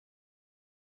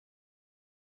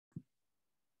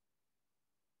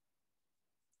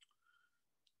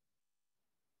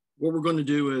What we're going to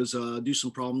do is do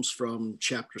some problems from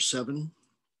chapter 7.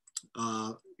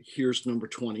 Here's number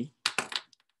 20.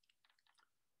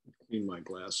 Clean my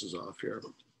glasses off here.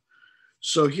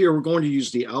 So here we're going to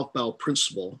use the Aufbau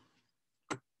principle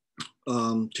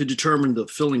to determine the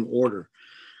filling order.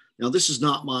 Now this is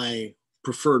not my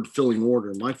preferred filling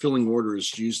order. My filling order is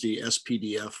to use the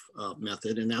SPDF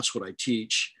method, and that's what I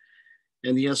teach.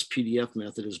 And the SPDF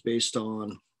method is based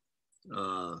on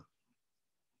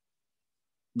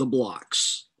the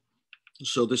blocks.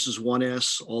 So this is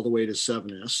 1S all the way to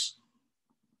 7S.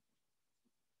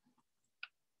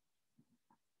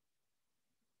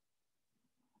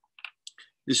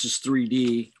 This is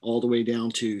 3D all the way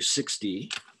down to 6D.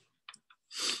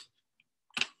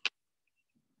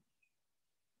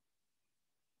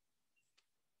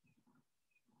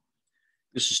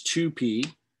 This is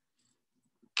 2P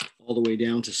all the way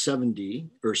down to 7D,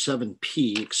 or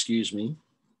 7P, excuse me.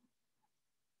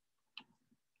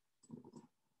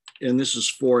 And this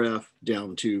is 4F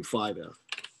down to 5F.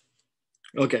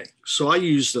 Okay, so I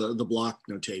use the block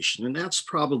notation, and that's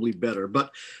probably better.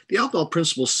 But the Aufbau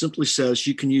principle simply says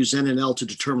you can use N and L to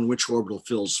determine which orbital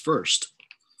fills first.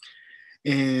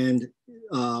 And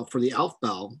for the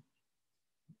Aufbau,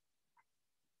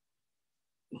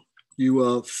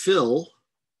 you fill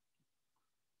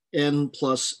N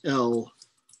plus L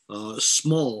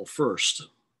small first.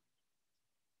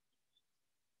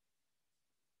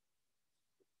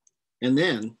 And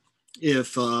then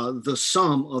if the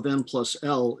sum of N plus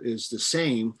L is the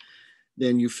same,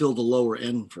 then you fill the lower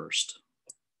N first.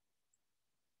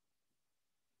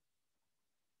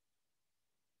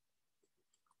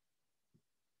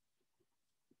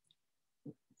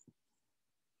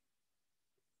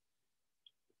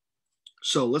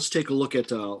 So let's take a look at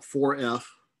 4F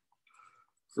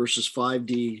versus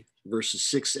 5D versus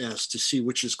 6S to see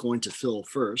which is going to fill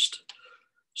first.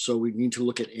 So we need to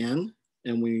look at N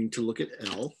and we need to look at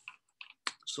L.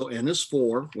 So N is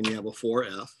 4 when you have a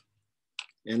 4F.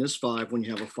 N is 5 when you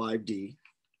have a 5D.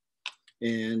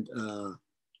 And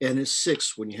N is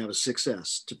 6 when you have a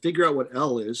 6S. To figure out what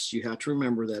L is, you have to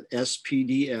remember that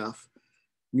SPDF,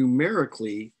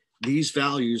 numerically, these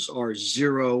values are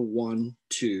 0, 1,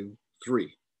 2,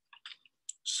 3.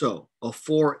 So a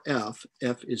 4F,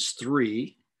 F is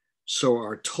 3, so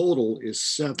our total is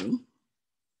 7.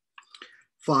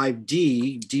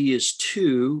 5D, D is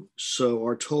 2, so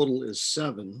our total is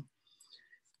 7.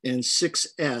 And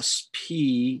 6S,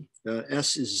 P,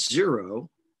 S is 0,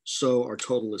 so our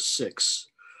total is 6.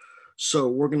 So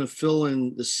we're going to fill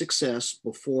in the 6S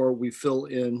before we fill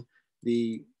in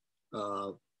the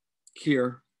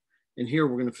here. And here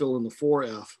we're going to fill in the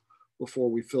 4F before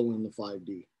we fill in the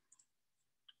 5D.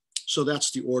 So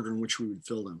that's the order in which we would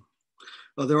fill them.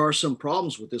 There are some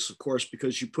problems with this, of course,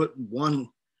 because you put one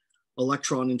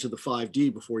electron into the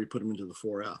 5D before you put them into the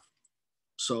 4F.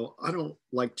 So I don't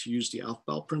like to use the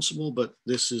Aufbau principle, but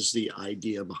this is the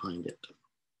idea behind it.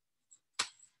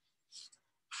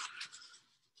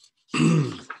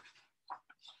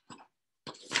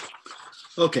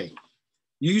 Okay,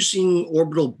 using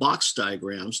orbital box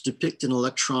diagrams, depict an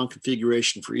electron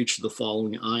configuration for each of the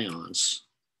following ions.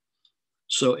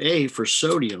 So A, for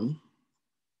sodium,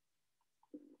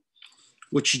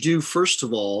 what you do first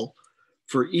of all,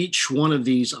 for each one of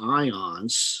these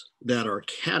ions that are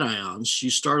cations, you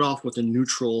start off with a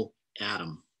neutral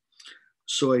atom.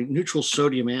 So a neutral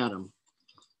sodium atom,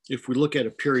 if we look at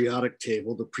a periodic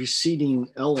table, the preceding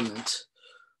element,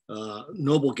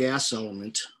 noble gas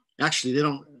element, actually they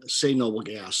don't say noble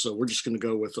gas, so we're just going to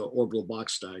go with an orbital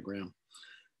box diagram.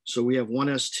 So we have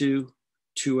 1s2,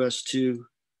 2s2,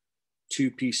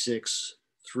 2p6,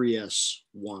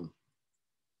 3s1.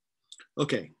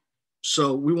 Okay.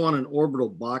 So we want an orbital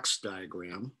box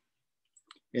diagram,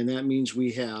 and that means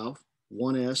we have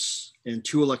 1s and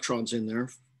 2 electrons in there,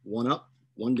 1 up,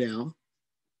 1 down.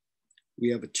 We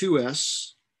have a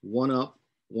 2s, 1 up,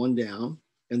 1 down,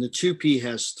 and the 2p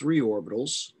has 3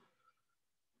 orbitals.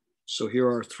 So here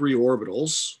are 3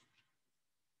 orbitals.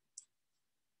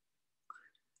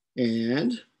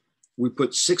 And we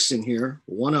put 6 in here,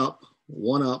 1 up,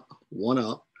 1 up, 1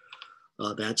 up.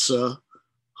 That's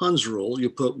Hund's rule.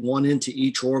 You put 1 into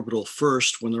each orbital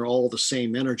first when they're all the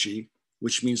same energy,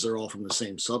 which means they're all from the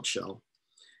same subshell.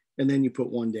 And then you put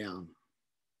 1 down.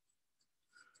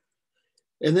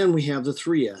 And then we have the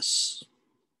 3s.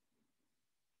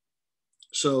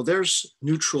 So there's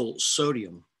neutral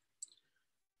sodium.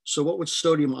 So what would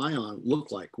sodium ion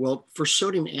look like? Well, for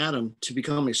sodium atom to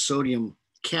become a sodium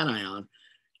cation,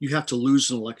 you have to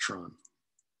lose an electron.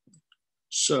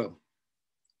 So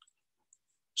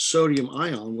sodium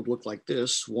ion would look like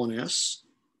this: 1s,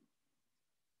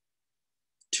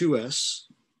 2s,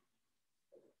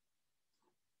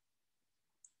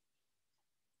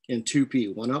 and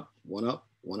 2p, one up, one up,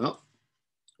 one up,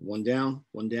 one down,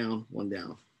 one down, one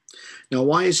down. Now,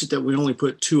 why is it that we only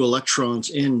put 2 electrons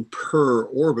in per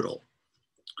orbital?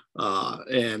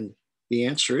 And the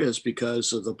answer is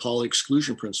because of the Pauli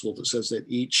exclusion principle that says that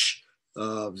each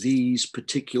of these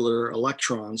particular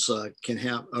electrons can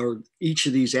have, or each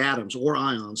of these atoms or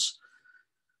ions,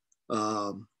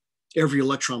 every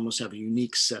electron must have a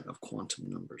unique set of quantum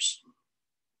numbers.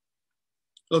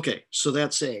 Okay, so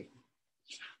that's A.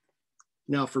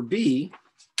 Now for B,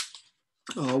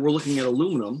 we're looking at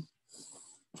aluminum.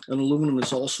 And aluminum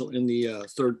is also in the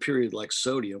third period like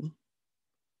sodium.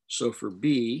 So for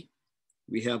B,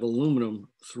 we have aluminum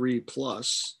 3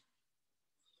 plus.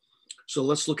 So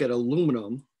let's look at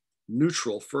aluminum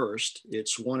neutral first.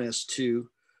 It's 1s2,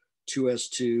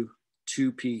 2s2,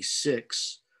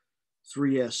 2p6,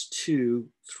 3s2,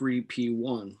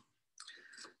 3p1.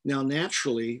 Now,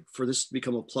 naturally, for this to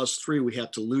become a +3, we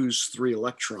have to lose 3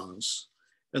 electrons.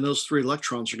 And those 3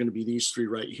 electrons are going to be these 3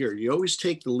 right here. You always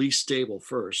take the least stable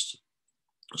first.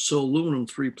 So aluminum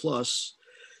 3 plus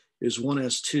is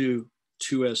 1s2,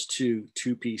 2s2,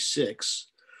 2p6,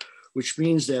 which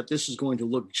means that this is going to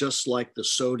look just like the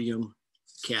sodium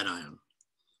cation.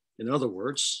 In other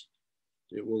words,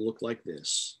 it will look like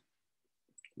this.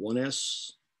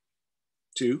 1s,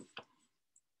 2,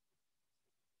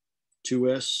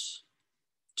 2s,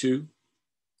 2,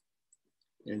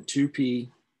 and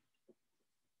 2p.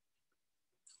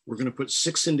 We're going to put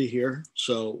 6 into here.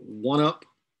 So 1 up,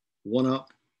 1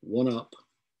 up, 1 up,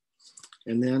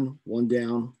 and then 1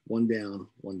 down, 1 down,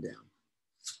 1 down.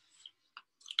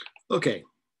 Okay,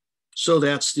 so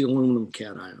that's the aluminum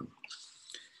cation.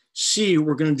 C,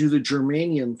 we're going to do the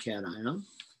germanium cation.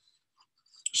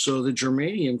 So the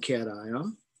germanium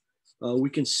cation,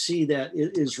 we can see that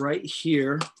it is right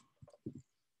here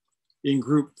in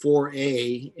group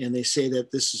 4A, and they say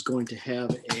that this is going to have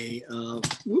a,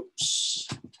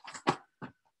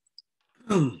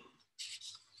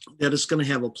 that it's going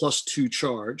to have a +2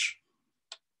 charge.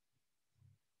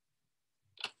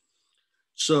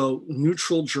 So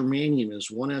neutral germanium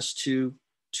is 1s2,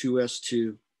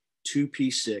 2s2,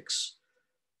 2p6,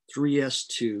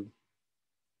 3s2,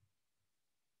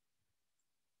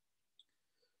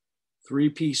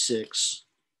 3p6,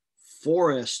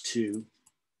 4s2,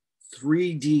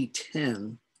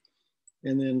 3d10,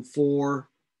 and then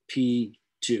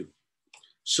 4p2.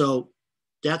 So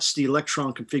that's the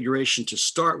electron configuration to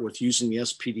start with using the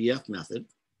SPDF method.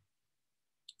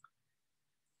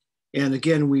 And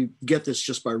again, we get this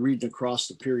just by reading across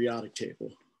the periodic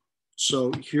table.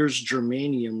 So here's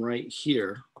germanium right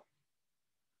here.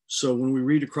 So when we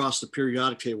read across the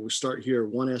periodic table, we start here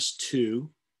 1s2,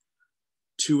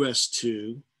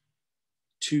 2s2,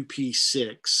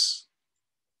 2p6,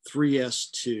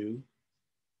 3s2,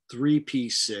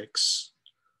 3p6,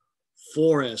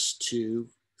 4s2,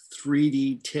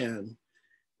 3d10,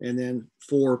 and then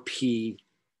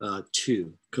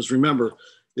 4p2. Because remember,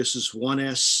 this is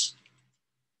 1s,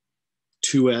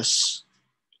 2s,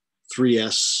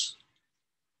 3s,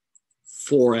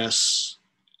 4s,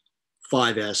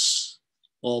 5s,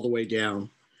 all the way down.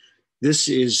 This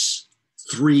is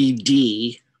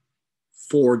 3d,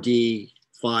 4d,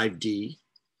 5d.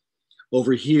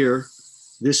 Over here,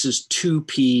 this is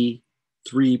 2p,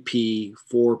 3p,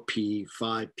 4p,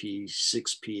 5p,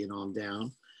 6p, and on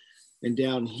down. And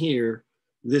down here,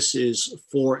 this is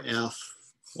 4f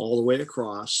all the way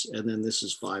across, and then this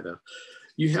is 5f.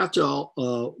 You have to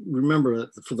remember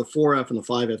that for the 4f and the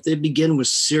 5f, they begin with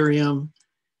cerium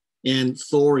and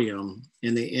thorium,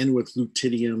 and they end with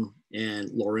lutetium and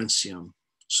lawrencium.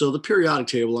 So the periodic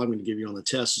table I'm going to give you on the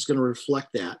test is going to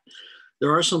reflect that.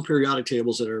 There are some periodic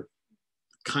tables that are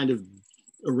kind of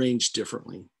arranged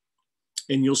differently.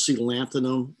 And you'll see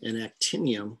lanthanum and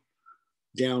actinium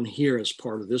down here as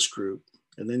part of this group.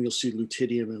 And then you'll see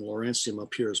lutetium and lawrencium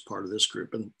up here as part of this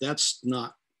group. And that's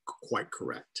not quite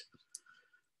correct.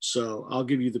 So I'll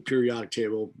give you the periodic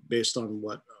table based on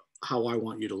how I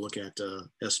want you to look at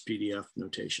SPDF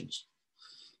notations.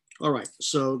 All right,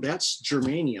 so that's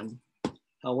germanium.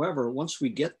 However, once we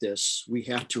get this, we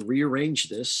have to rearrange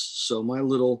this. So my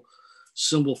little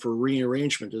symbol for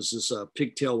rearrangement is this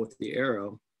pigtail with the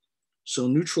arrow. So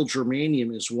neutral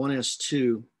germanium is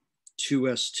 1s2,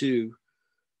 2s2,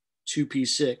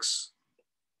 2p6,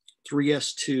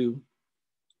 3s2,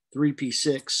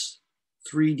 3p6,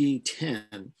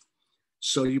 3d10.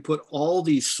 So you put all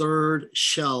the third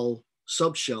shell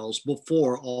subshells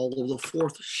before all of the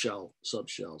fourth shell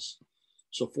subshells.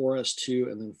 So 4s2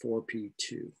 and then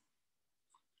 4p2.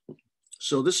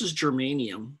 So this is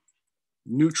germanium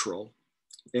neutral.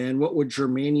 And what would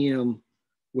germanium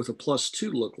with a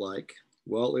 +2 look like?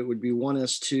 Well, it would be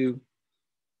 1s2,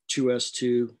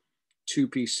 2s2,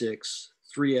 2p6,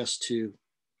 3s2,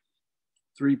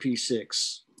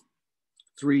 3p6,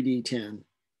 3d10,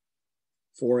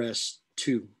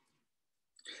 4s2.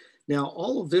 Now,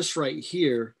 all of this right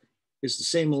here is the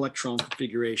same electron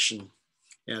configuration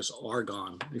as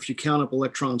argon. If you count up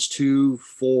electrons 2,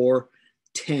 4,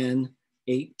 10,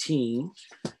 18,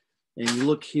 and you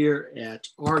look here at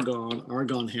argon,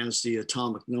 argon has the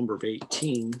atomic number of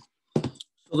 18.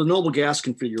 So the noble gas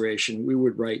configuration, we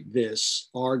would write this,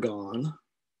 argon,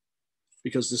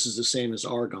 because this is the same as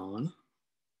argon.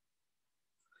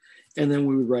 And then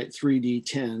we would write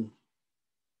 3d10,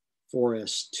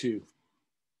 4s2.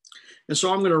 And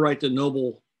so I'm going to write the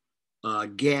noble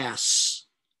gas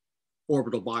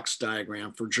orbital box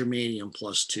diagram for germanium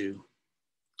plus 2.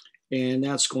 And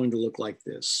that's going to look like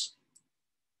this.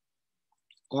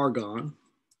 Argon.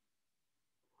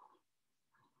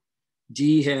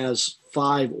 D has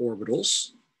 5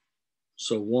 orbitals.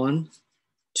 So 1,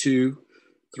 2,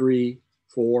 3,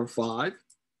 4, 5,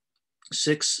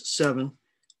 6, 7,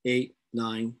 8,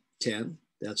 9, 10.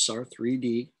 That's our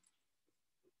 3D.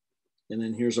 And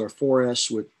then here's our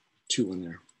 4s with 2 in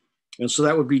there. And so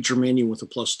that would be germanium with a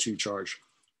plus 2 charge.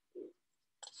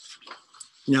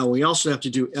 Now we also have to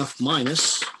do F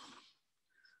minus.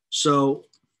 So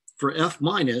for F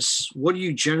minus, what do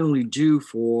you generally do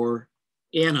for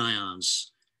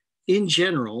anions? In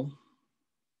general,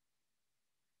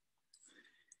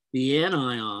 the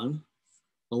anion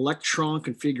electron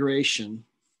configuration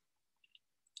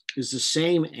is the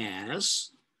same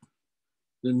as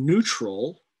the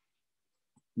neutral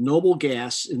noble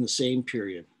gas in the same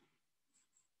period.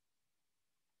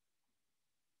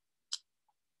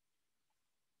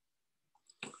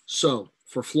 So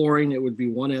for fluorine, it would be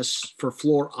 1s, for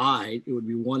fluoride, it would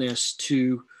be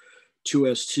 1s2,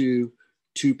 2s2,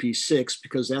 2p6,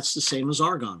 because that's the same as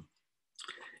argon.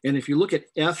 And if you look at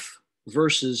F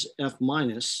versus F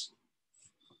minus,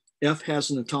 F has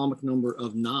an atomic number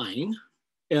of 9.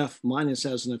 F minus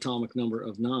has an atomic number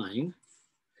of 9.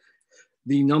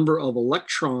 The number of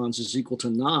electrons is equal to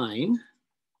 9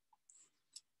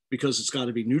 because it's got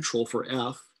to be neutral for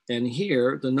F. And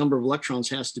here, the number of electrons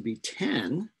has to be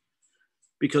 10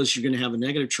 because you're going to have a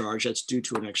negative charge that's due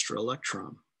to an extra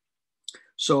electron.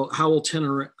 So how will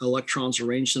 10 electrons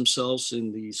arrange themselves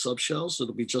in the subshells?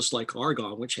 It'll be just like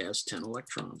argon, which has 10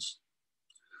 electrons.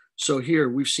 So here,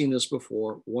 we've seen this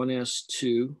before,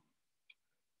 1s2,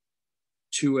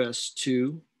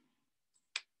 2s2,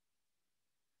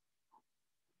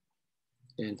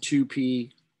 and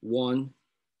 2p1,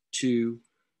 2,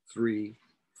 3,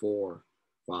 4,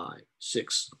 5,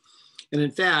 6. And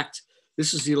in fact,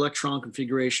 this is the electron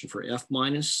configuration for F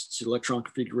minus. It's the electron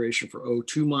configuration for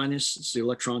O2 minus. It's the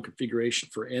electron configuration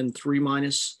for N3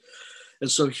 minus. And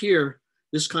so here,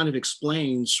 this kind of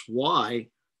explains why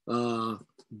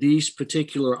these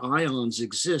particular ions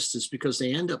exist. Is because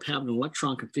they end up having an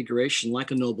electron configuration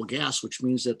like a noble gas, which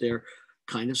means that they're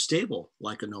kind of stable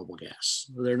like a noble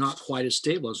gas. They're not quite as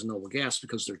stable as a noble gas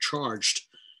because they're charged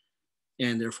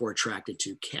and therefore attracted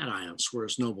to cations,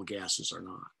 whereas noble gases are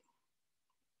not.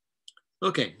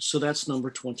 Okay, so that's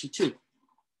number 22.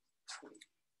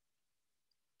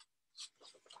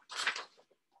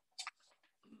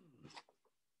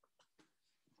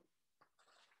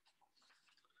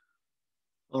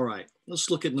 All right,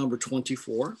 let's look at number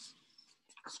 24.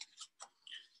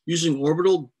 Using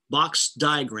orbital box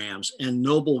diagrams and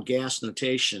noble gas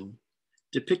notation,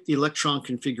 depict the electron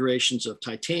configurations of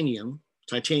titanium,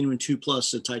 titanium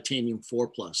 2+ and titanium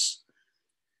 4+.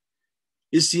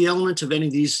 Is the element of any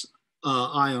of these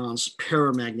ions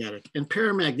paramagnetic? And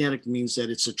paramagnetic means that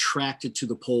it's attracted to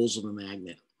the poles of a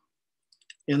magnet.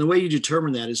 And the way you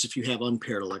determine that is if you have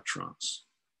unpaired electrons.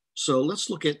 So let's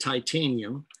look at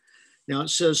titanium. Now it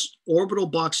says orbital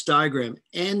box diagram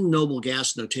and noble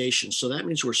gas notation. So that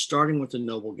means we're starting with the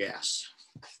noble gas.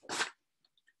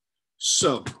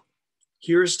 So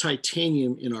here's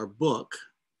titanium in our book.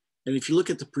 And if you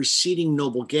look at the preceding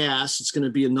noble gas, it's going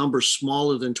to be a number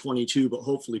smaller than 22, but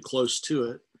hopefully close to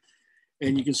it.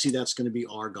 And you can see that's going to be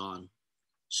argon.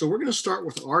 So we're going to start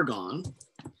with argon.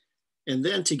 And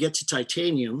then to get to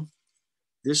titanium,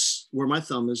 this, where my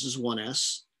thumb is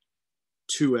 1s,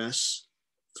 2s,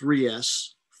 3s,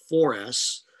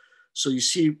 4s. So you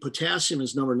see potassium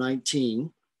is number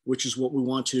 19, which is what we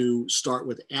want to start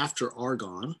with after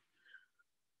argon.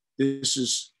 This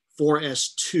is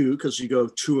 4s2 because you go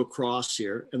 2 across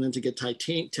here. And then to get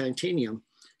titanium,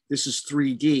 this is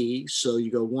 3D. So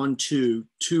you go 1, 2,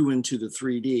 2 into the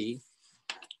 3D.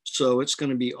 So it's going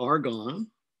to be argon,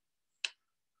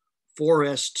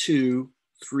 4s2,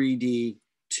 3D,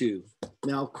 2.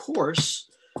 Now, of course,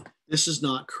 this is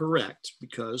not correct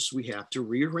because we have to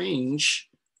rearrange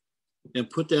and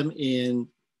put them in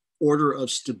order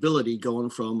of stability, going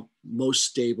from most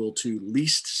stable to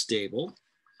least stable.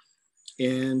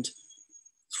 And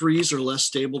 3s are less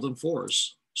stable than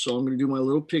 4s. So I'm going to do my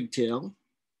little pigtail,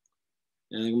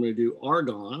 and I'm going to do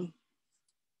argon,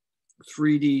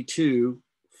 3D2,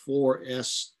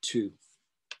 4S2.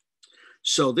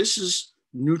 So this is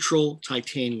neutral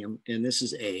titanium, and this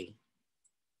is A.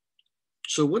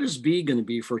 So what is B going to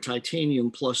be for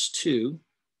titanium plus 2?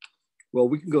 Well,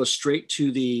 we can go straight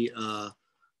to the,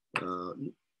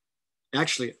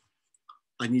 actually,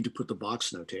 I need to put the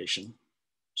box notation.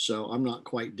 So I'm not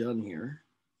quite done here.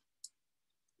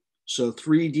 So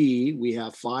 3D, we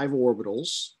have 5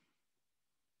 orbitals.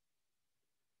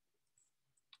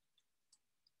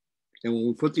 And when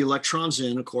we put the electrons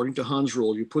in, according to Hund's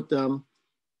rule, you put them,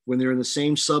 when they're in the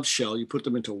same subshell, you put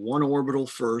them into one orbital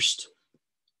first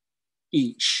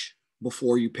each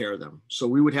before you pair them. So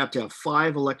we would have to have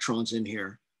 5 electrons in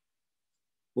here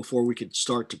before we could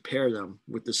start to pair them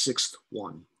with the 6th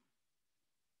one.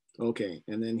 Okay,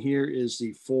 and then here is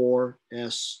the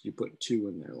 4s, you put 2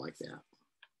 in there like that.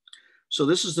 So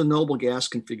this is the noble gas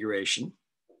configuration.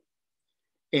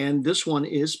 And this one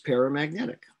is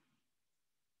paramagnetic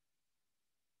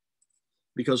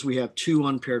because we have 2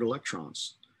 unpaired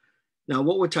electrons. Now,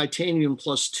 what would titanium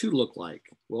plus 2 look like?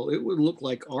 Well, it would look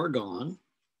like argon,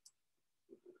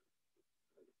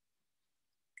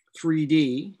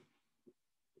 3D,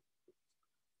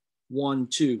 1,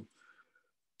 2.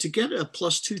 To get a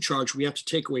plus 2 charge, we have to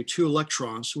take away 2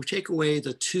 electrons. So we take away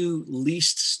the 2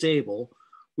 least stable,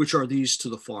 which are these to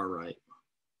the far right.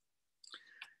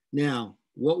 Now,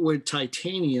 what would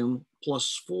titanium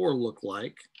plus 4 look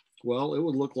like? Well, it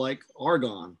would look like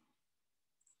argon.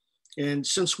 And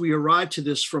since we arrived to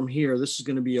this from here, this is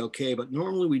going to be okay, but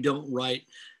normally we don't write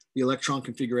the electron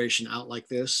configuration out like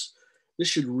this. This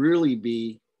should really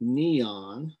be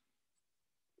neon,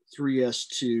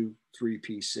 3s2,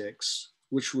 3p6,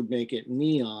 which would make it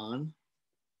neon,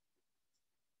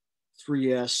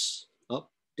 3s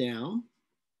up, down,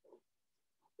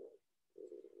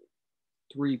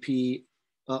 3p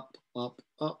up, up,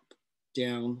 up,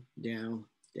 down, down,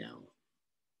 down.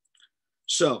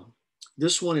 So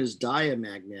this one is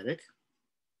diamagnetic.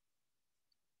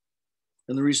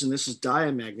 And the reason this is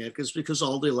diamagnetic is because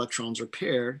all the electrons are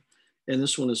paired, and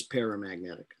this one is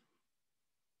paramagnetic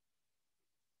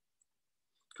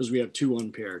because we have 2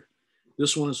 unpaired.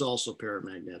 This one is also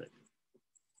paramagnetic.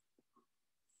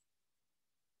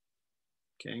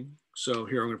 Okay, so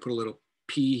here I'm going to put a little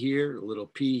P here, a little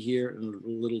P here, and a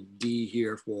little D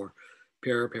here for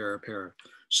para, para, para.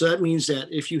 So that means that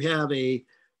if you have a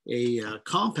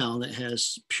compound that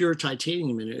has pure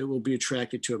titanium in it, it will be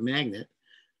attracted to a magnet.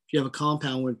 If you have a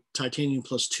compound with titanium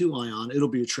plus 2 ion, it'll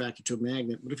be attracted to a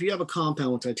magnet. But if you have a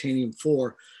compound with titanium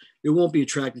 4, it won't be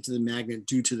attracted to the magnet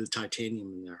due to the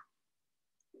titanium in there.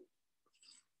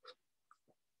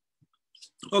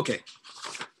 Okay,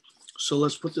 so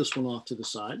let's put this one off to the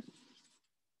side.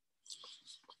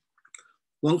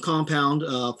 One compound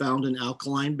found in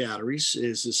alkaline batteries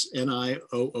is this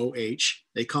NiOOH,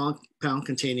 a compound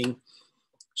containing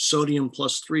sodium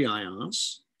plus 3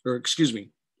 ions, or excuse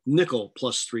me, nickel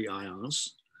plus 3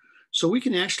 ions. So we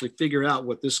can actually figure out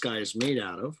what this guy is made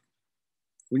out of.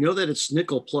 We know that it's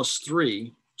nickel plus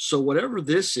 3. So whatever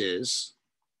this is,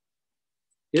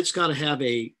 it's got to have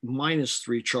a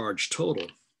 -3 charge total.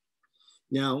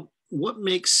 Now, what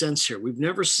makes sense here? We've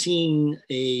never seen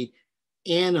a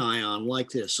anion like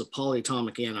this, a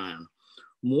polyatomic anion.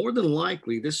 More than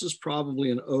likely, this is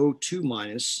probably an O2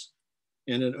 minus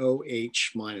and an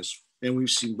OH minus, and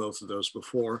we've seen both of those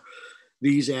before.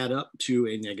 These add up to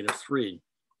a -3.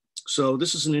 So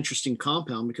this is an interesting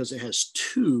compound because it has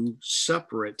 2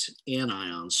 separate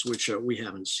anions, which we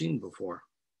haven't seen before.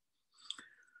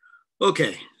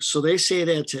 Okay, so they say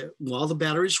that while the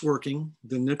battery's working,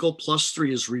 the nickel plus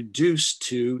 3 is reduced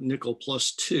to nickel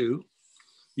plus 2.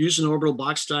 Use an orbital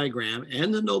box diagram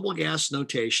and the noble gas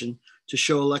notation to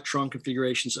show electron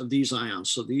configurations of these ions.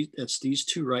 So that's these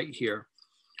 2 right here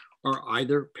are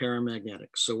either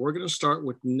paramagnetic. So we're going to start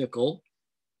with nickel,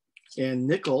 and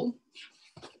nickel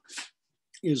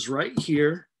is right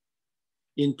here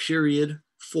in period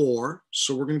 4.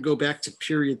 So we're going to go back to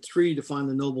period 3 to find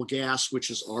the noble gas, which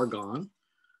is argon.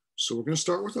 So we're going to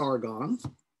start with argon.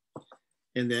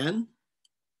 And then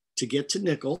to get to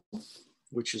nickel,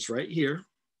 which is right here,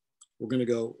 we're going to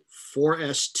go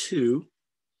 4s2.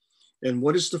 And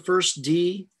what is the first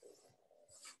D?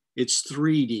 It's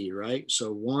 3D, right?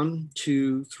 So 1,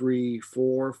 2, 3,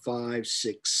 4, 5,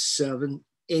 6, 7,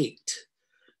 8.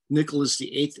 Nickel is the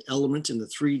 8th element in the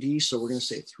 3D, so we're going to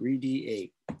say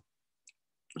 3D8.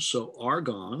 So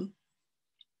argon,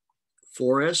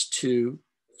 4s2,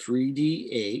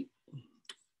 3D8.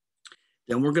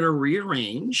 Then we're going to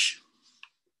rearrange.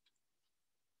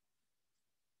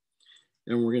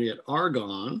 And we're going to get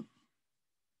argon,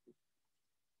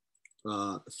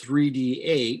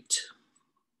 3D8,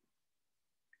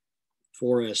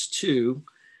 4s2.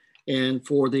 And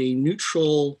for the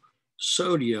neutral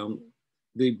sodium,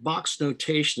 the box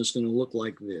notation is going to look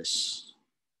like this.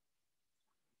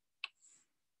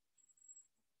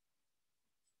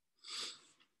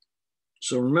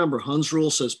 So remember, Hund's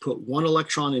rule says put 1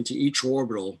 electron into each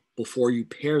orbital before you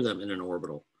pair them in an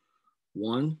orbital.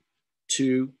 1,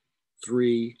 2,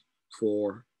 3,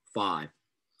 4, 5.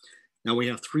 Now we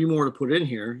have 3 more to put in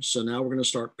here, so now we're going to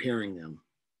start pairing them.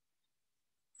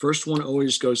 First one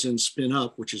always goes in spin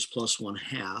up, which is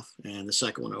 +1/2, and the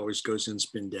second one always goes in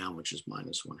spin down, which is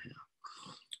 -1/2.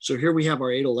 So here we have our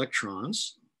 8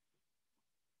 electrons.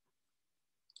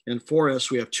 And 4s,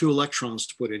 we have 2 electrons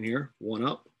to put in here, 1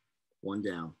 up, 1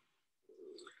 down.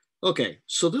 Okay,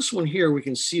 so this one here we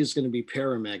can see is going to be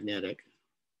paramagnetic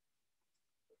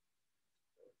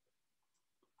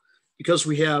because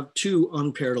we have 2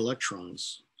 unpaired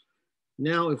electrons.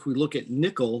 Now, if we look at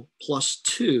nickel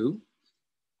 +2,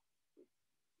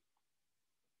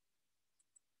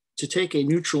 to take a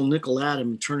neutral nickel atom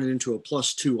and turn it into a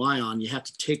 +2 ion, you have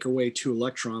to take away 2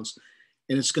 electrons,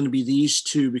 and it's going to be these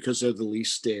 2 because they're the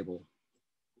least stable.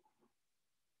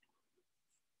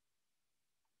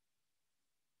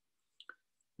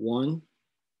 One,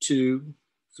 2,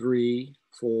 3,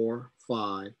 4,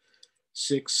 5,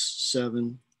 6,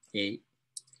 7, 8.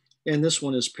 And this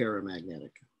one is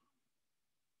paramagnetic.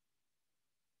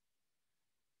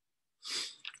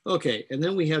 Okay, and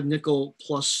then we have nickel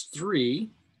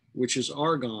 +3, which is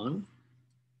argon.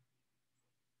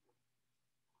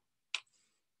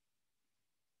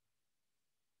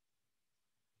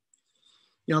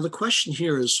 Now the question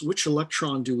here is, which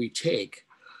electron do we take?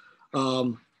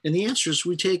 And the answer is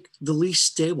we take the least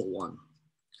stable one.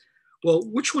 Well,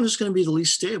 which one is going to be the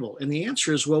least stable? And the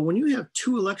answer is, well, when you have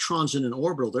 2 electrons in an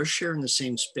orbital, they're sharing the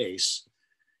same space.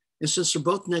 And since they're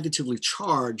both negatively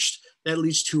charged, that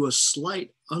leads to a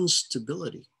slight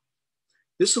instability.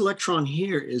 This electron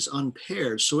here is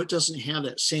unpaired, so it doesn't have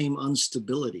that same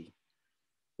instability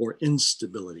or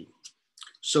instability.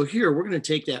 So here, we're going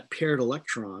to take that paired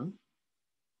electron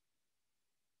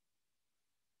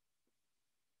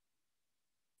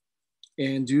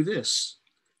and do this.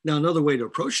 Now, another way to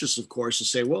approach this, of course,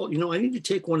 is say, well, you know, I need to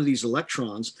take one of these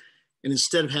electrons, and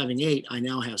instead of having 8, I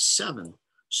now have 7.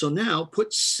 So now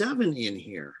put 7 in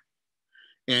here.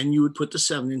 And you would put the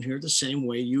 7 in here the same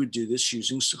way you would do this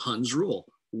using Hund's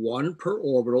rule, 1 per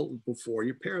orbital before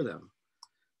you pair them.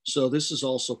 So this is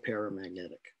also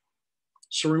paramagnetic.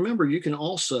 So remember, you can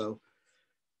also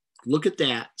look at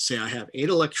that, say I have 8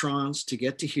 electrons. To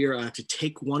get to here, I have to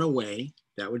take 1 away.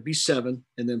 That would be 7,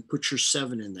 and then put your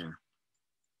 7 in there.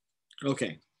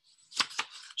 Okay,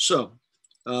 so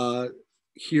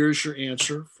here's your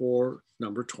answer for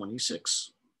number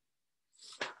 26.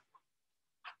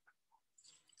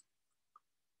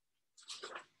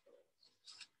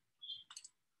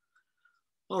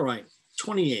 All right,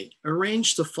 28.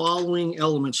 Arrange the following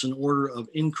elements in order of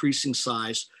increasing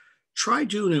size. Try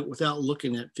doing it without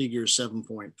looking at figure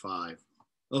 7.5.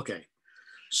 Okay,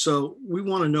 so we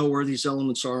want to know where these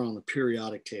elements are on the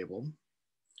periodic table.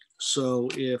 So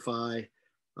if I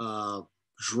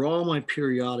draw my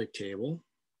periodic table,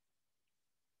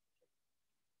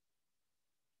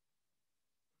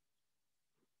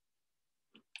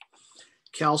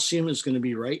 calcium is going to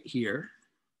be right here.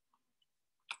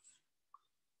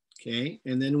 Okay,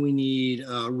 and then we need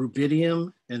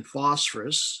rubidium and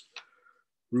phosphorus.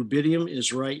 Rubidium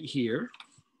is right here.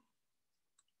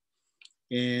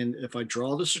 And if I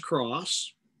draw this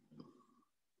across,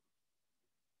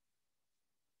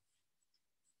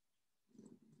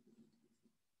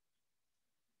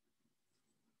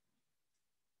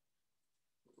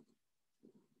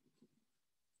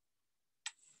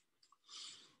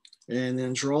 and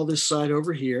then draw this side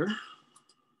over here,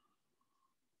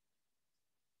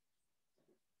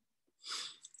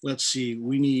 let's see,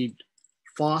 we need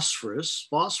phosphorus.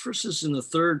 Phosphorus is in the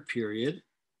 3rd period.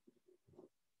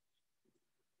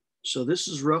 So this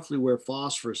is roughly where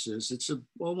phosphorus is. It's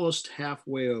almost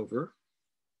halfway over.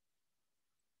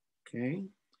 Okay,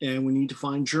 and we need to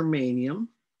find germanium.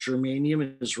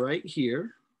 Germanium is right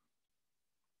here.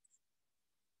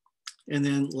 And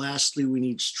then lastly, we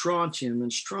need strontium.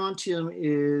 And strontium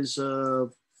is,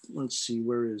 let's see,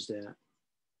 where is that?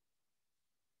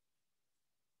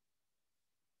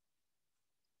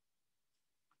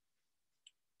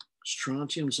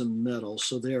 Strontium's a metal,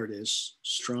 so there it is,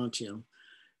 strontium.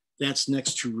 That's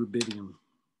next to rubidium.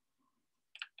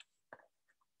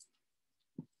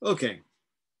 Okay,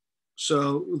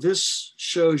 so this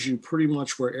shows you pretty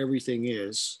much where everything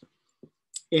is.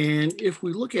 And if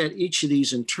we look at each of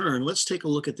these in turn, let's take a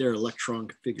look at their electron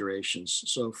configurations.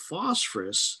 So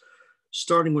phosphorus,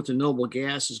 starting with the noble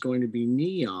gas, is going to be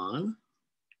neon.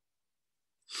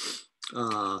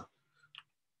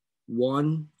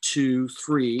 1, 2,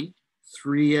 3,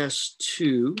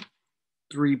 3s2,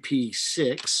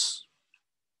 3p6.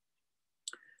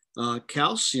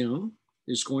 Calcium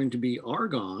is going to be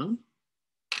argon,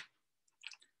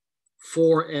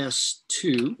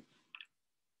 4s2.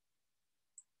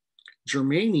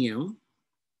 Germanium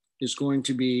is going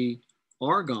to be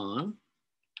argon,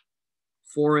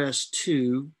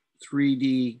 4s2,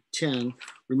 3d10.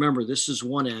 Remember, this is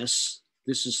 1s,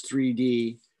 this is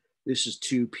 3d, this is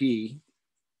 2p.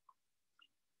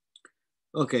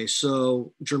 Okay,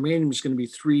 so germanium is going to be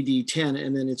 3d10,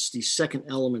 and then it's the second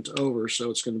element over, so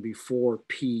it's going to be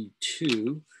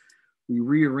 4p2. We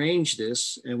rearrange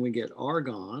this, and we get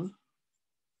argon,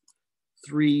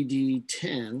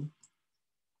 3d10,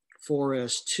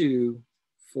 4s2,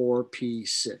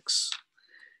 4p6.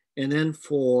 And then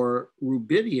for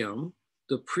rubidium,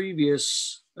 the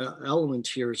previous element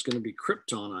here is going to be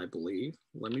krypton, I believe.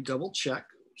 Let me double check.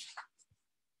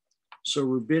 So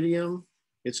rubidium,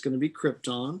 it's going to be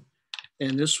krypton,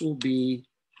 and this will be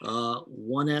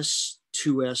 1s,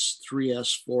 2s,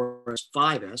 3s, 4s,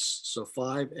 5s, so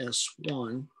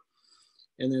 5s1.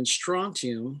 And then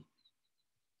strontium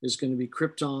is going to be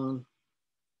krypton,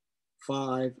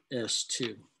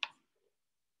 5s2.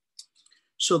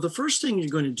 So the first thing you're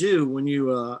going to do when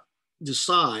you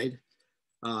decide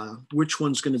which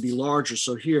one's going to be larger,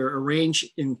 so here, arrange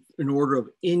in order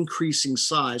of increasing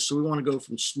size. So we want to go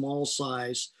from small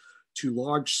size to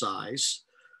large size.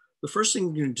 The first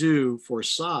thing you're going to do for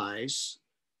size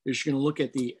is you're going to look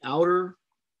at the outermost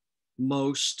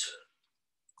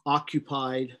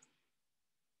occupied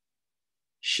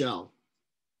shell,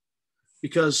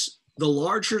 because the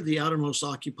larger the outermost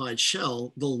occupied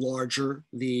shell, the larger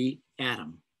the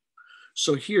atom.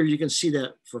 So here you can see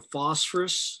that for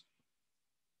phosphorus,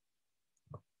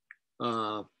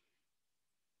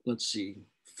 let's see,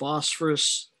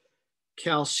 phosphorus,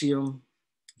 calcium,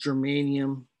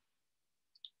 germanium,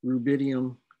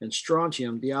 rubidium, and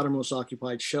strontium, the outermost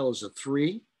occupied shell is a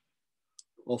 3,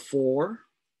 a 4,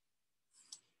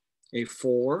 a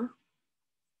 4,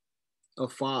 a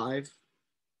 5,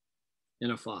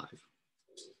 and a 5.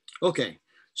 Okay,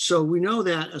 so we know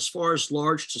that as far as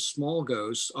large to small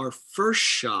goes, our first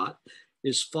shot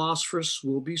is phosphorus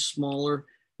will be smaller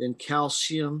than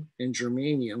calcium and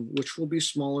germanium, which will be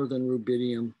smaller than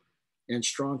rubidium and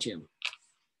strontium.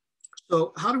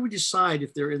 So how do we decide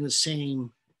if they're in the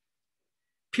same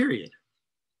period?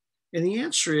 And the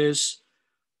answer is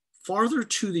farther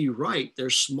to the right, they're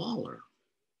smaller.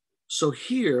 So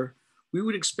here, we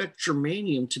would expect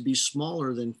germanium to be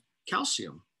smaller than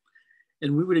calcium,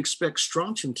 and we would expect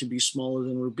strontium to be smaller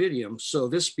than rubidium. So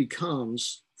this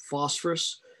becomes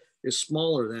phosphorus is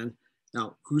smaller than,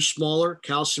 now who's smaller,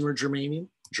 calcium or germanium?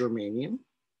 Germanium.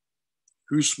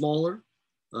 Who's smaller?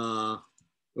 I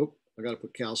gotta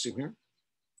put calcium here.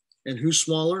 And who's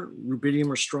smaller, rubidium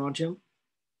or strontium?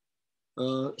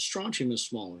 Strontium is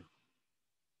smaller.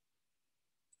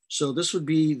 So this would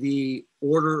be the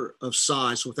order of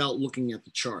size without looking at the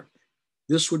chart.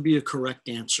 This would be a correct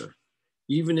answer,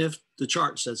 even if the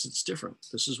chart says it's different.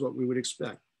 This is what we would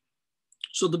expect.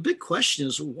 So the big question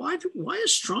is, why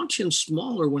is strontium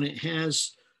smaller when it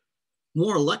has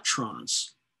more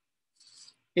electrons?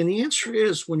 And the answer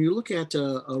is, when you look at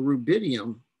a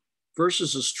rubidium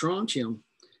versus a strontium,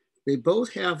 they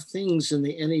both have things in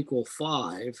the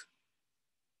n=5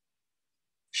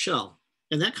 shell.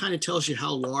 And that kind of tells you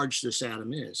how large this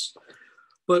atom is.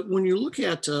 But when you look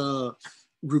at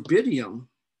rubidium,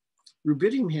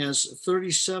 rubidium has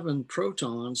 37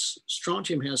 protons,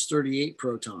 strontium has 38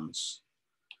 protons.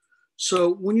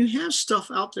 So when you have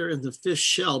stuff out there in the fifth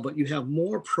shell, but you have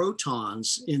more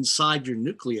protons inside your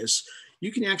nucleus,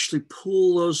 you can actually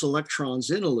pull those electrons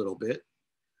in a little bit.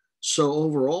 So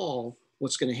overall,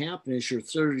 what's going to happen is your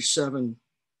 37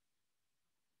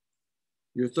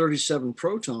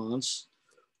 protons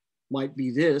might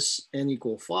be this,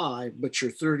 n=5, but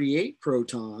your 38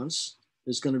 protons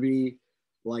is going to be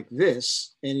like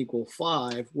this,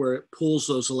 n=5, where it pulls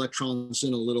those electrons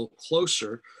in a little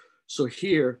closer. So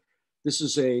here, this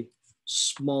is a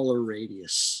smaller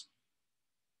radius.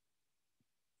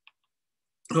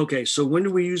 Okay, so when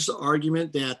do we use the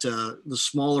argument that the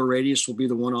smaller radius will be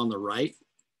the one on the right?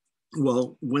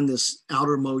 Well, when this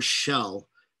outermost shell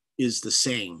is the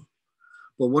same.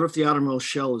 But what if the outermost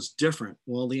shell is different?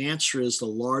 Well, the answer is the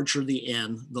larger the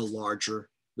N, the larger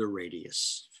the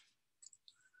radius.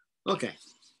 Okay,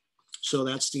 so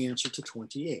that's the answer to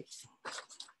 28.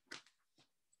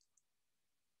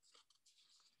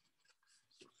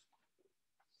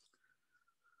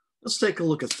 Let's take a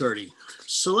look at 30.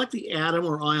 Select the atom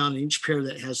or ion in each pair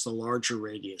that has the larger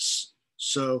radius.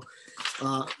 So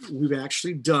we've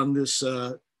actually done this.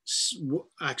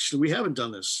 Actually, we haven't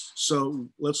done this. So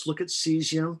let's look at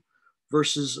cesium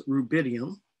versus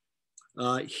rubidium.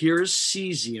 Here's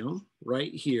cesium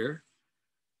right here.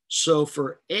 So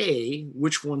for A,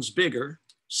 which one's bigger?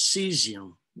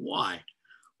 Cesium. Why?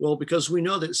 Well, because we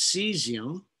know that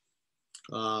cesium,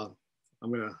 I'm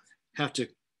going to have to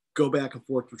go back and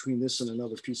forth between this and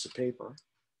another piece of paper.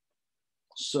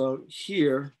 So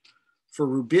here, for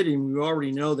rubidium, we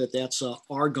already know that that's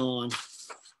argon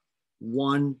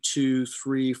 1, 2,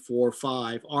 3, 4,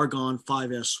 5, argon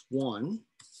 5s1.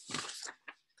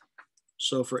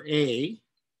 So for A,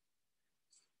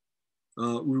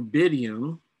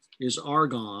 rubidium is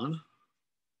argon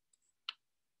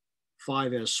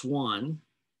 5s1.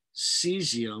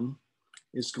 Cesium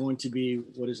is going to be,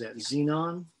 what is that,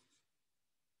 xenon?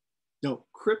 No,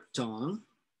 krypton.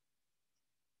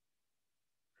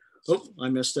 Oh, I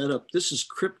messed that up. This is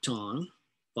krypton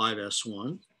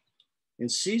 5s1. And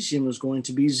cesium is going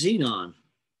to be xenon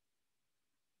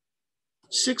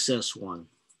 6s1.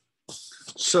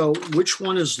 So which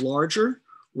one is larger?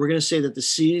 We're going to say that the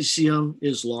cesium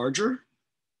is larger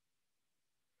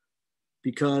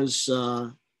because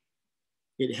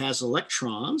it has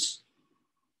electrons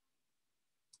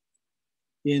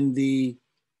in the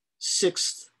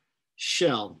 6th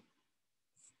shell.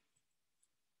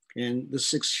 And the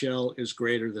 6th shell is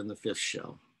greater than the 5th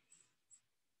shell.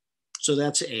 So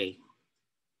that's A.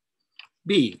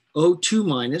 B, O2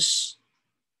 minus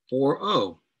or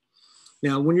O.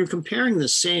 Now, when you're comparing the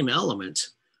same element,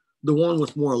 the one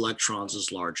with more electrons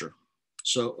is larger.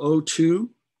 So O2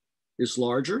 is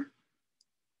larger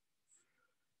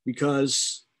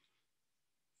because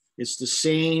it's the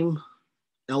same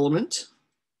element,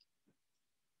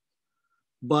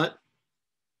 but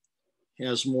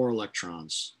has more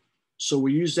electrons. So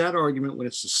we use that argument when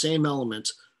it's the same element,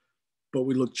 but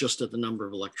we look just at the number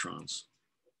of electrons.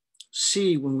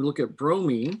 C, when we look at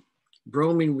bromine,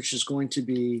 which is going to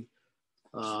be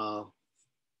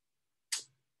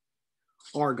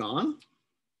argon,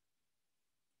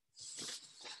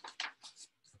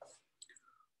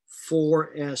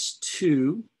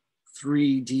 4s2,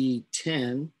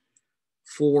 3d10,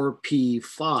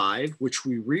 4p5, which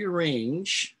we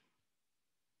rearrange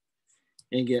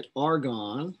and get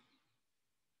argon,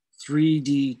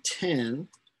 3d10,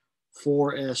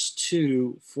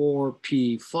 4s2,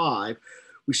 4p5.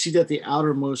 We see that the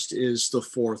outermost is the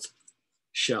 4th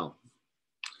shell.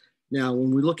 Now,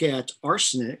 when we look at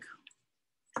arsenic,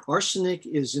 arsenic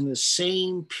is in the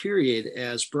same period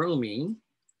as bromine.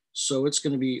 So it's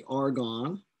going to be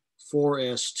argon,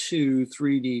 4s2,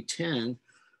 3d10.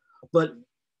 But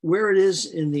where it is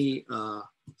in the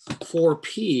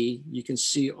 4p, you can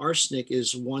see arsenic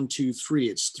is 1, 2, 3.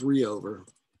 It's 3 over.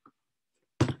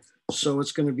 So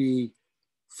it's going to be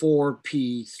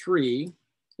 4p3.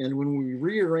 And when we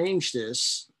rearrange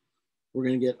this, we're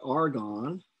going to get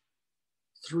argon,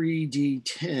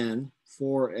 3d10,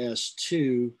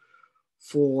 4s2,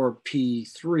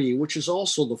 4p3, which is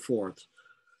also the 4th.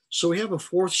 So we have a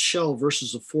 4th shell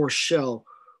versus a 4th shell.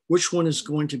 Which one is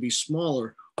going to be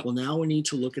smaller? Well, now we need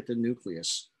to look at the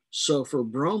nucleus. So for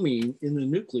bromine, in the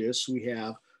nucleus, we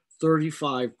have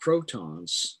 35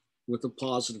 protons with a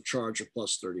positive charge of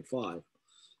plus 35.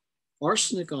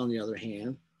 Arsenic, on the other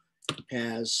hand,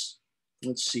 has,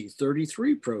 let's see,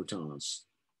 33 protons.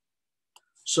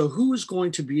 So who is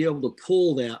going to be able to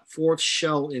pull that 4th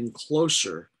shell in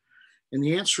closer? And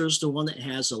the answer is the one that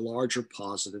has a larger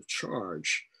positive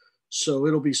charge. So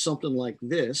it'll be something like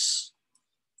this,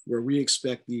 where we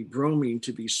expect the bromine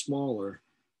to be smaller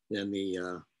than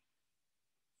the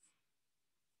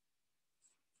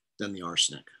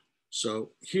arsenic.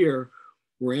 So here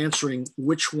we're answering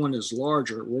which one is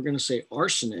larger. We're going to say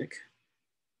arsenic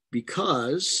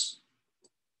because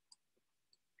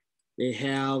they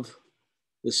have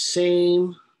the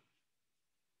same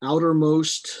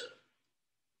outermost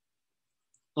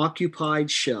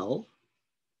occupied shell,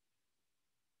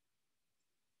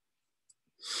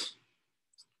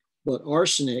 but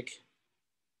arsenic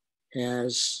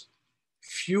has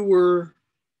fewer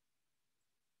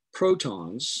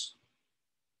protons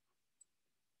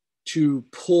to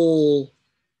pull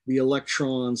the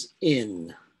electrons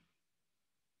in.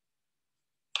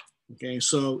 Okay,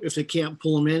 so if they can't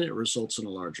pull them in, it results in a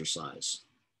larger size.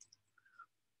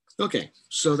 Okay,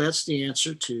 so that's the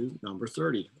answer to number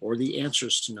 30, or the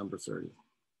answers to number 30.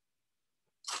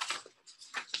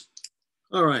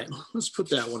 All right, let's put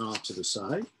that one off to the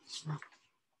side.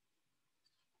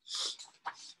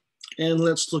 And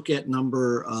let's look at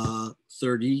number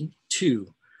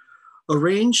 32.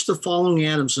 Arrange the following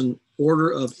atoms in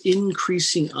order of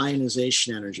increasing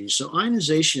ionization energy. So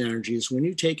ionization energy is when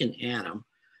you take an atom.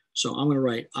 So I'm going to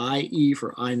write IE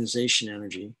for ionization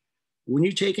energy. When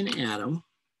you take an atom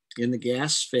in the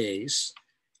gas phase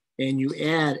and you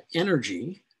add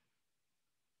energy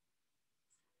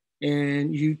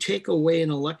and you take away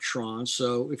an electron.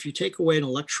 So if you take away an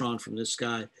electron from this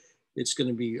guy, it's going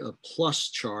to be a plus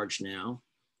charge now.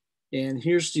 And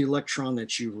here's the electron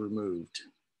that you removed.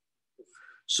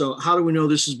 So how do we know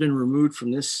this has been removed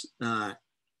from this guy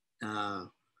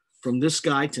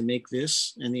to make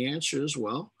this? And the answer is,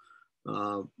 well,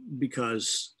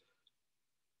 because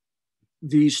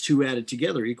these two added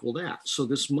together equal that. So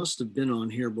this must have been on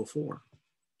here before.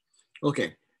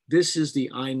 Okay, this is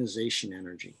the ionization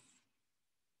energy.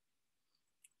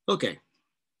 Okay,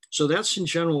 so that's in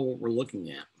general what we're looking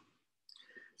at.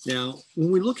 Now,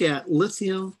 when we look at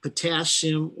lithium,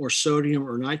 potassium, or sodium,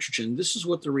 or nitrogen, this is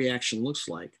what the reaction looks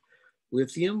like.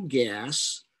 Lithium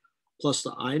gas plus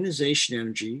the ionization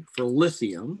energy for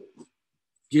lithium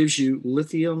gives you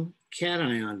lithium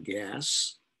cation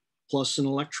gas plus an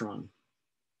electron.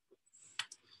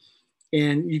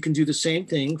 And you can do the same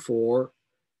thing for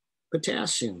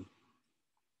potassium.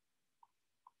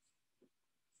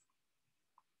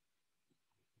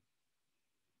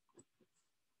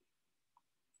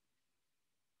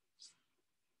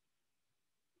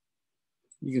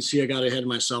 You can see I got ahead of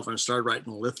myself and I started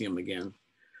writing lithium again.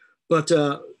 But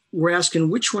we're asking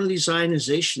which one of these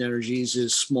ionization energies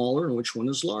is smaller and which one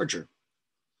is larger.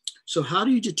 So how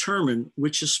do you determine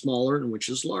which is smaller and which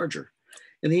is larger?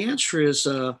 And the answer is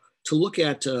to look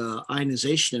at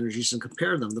ionization energies and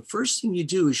compare them. The first thing you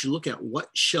do is you look at what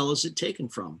shell is it taken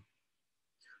from.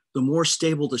 The more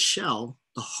stable the shell,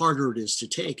 the harder it is to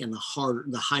take, and the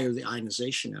higher the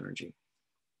ionization energy.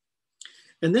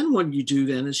 And then what you do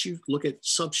then is you look at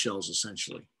subshells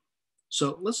essentially.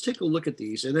 So let's take a look at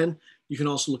these. And then you can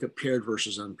also look at paired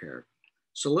versus unpaired.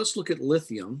 So let's look at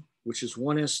lithium, which is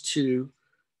 1s2,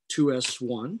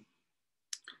 2s1.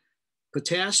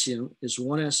 Potassium is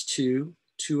 1s2,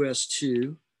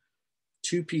 2s2,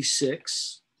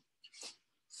 2p6,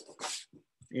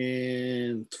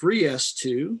 and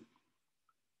 3s2,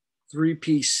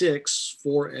 3p6,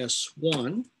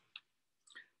 4s1.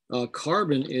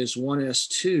 Carbon is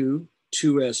 1s2,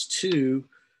 2s2,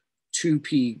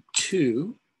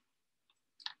 2p2.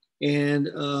 And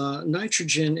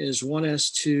nitrogen is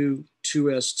 1s2,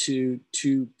 2s2,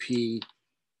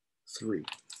 2p3.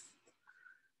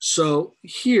 So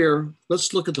here,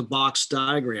 let's look at the box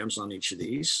diagrams on each of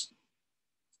these.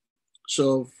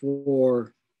 So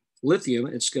for lithium,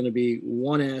 it's going to be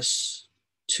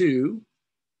 1s2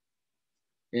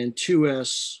 and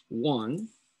 2s1.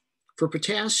 For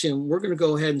potassium, we're going to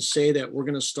go ahead and say that we're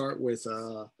going to start with,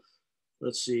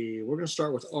 let's see, we're going to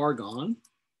start with argon.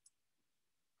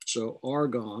 So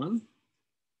argon.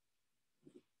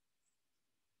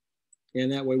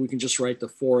 And that way we can just write the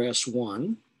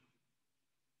 4s1.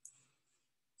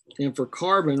 And for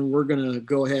carbon, we're going to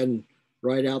go ahead and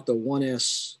write out the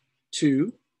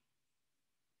 1s2,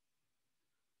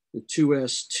 the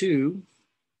 2s2,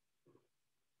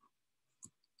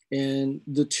 and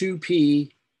the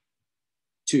 2p2.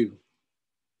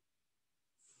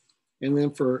 And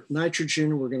then for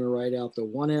nitrogen, we're going to write out the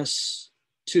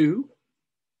 1s2,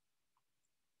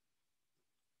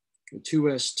 the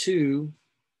 2s2,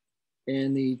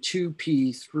 and the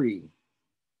 2p3.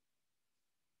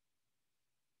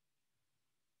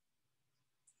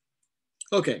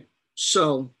 Okay,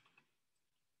 so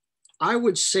I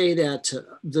would say that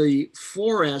the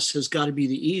 4s has got to be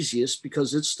the easiest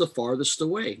because it's the farthest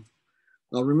away.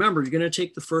 Remember, you're going to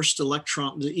take the first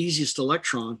electron, the easiest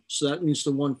electron, so that means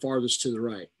the one farthest to the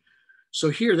right. So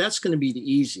here, that's going to be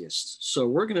the easiest. So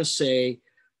we're going to say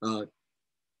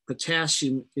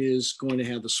potassium is going to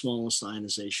have the smallest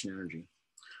ionization energy.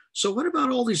 So what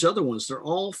about all these other ones? They're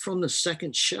all from the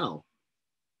second shell.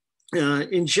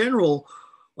 In general,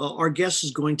 our guess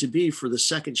is going to be for the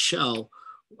second shell,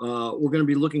 we're going to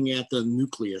be looking at the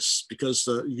nucleus because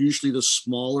usually the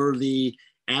smaller the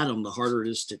atom, the harder it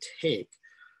is to take.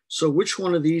 So which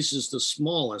one of these is the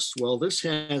smallest? Well, this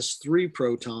has 3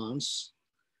 protons,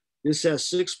 this has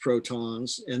 6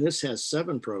 protons, and this has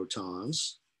 7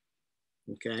 protons,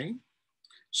 okay?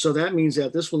 So that means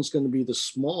that this one's going to be the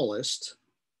smallest,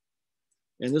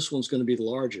 and this one's going to be the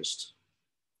largest.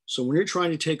 So when you're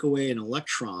trying to take away an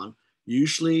electron,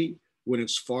 usually when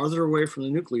it's farther away from the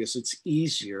nucleus, it's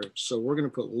easier. So we're going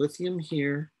to put lithium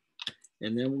here,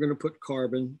 and then we're going to put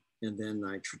carbon, and then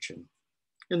nitrogen.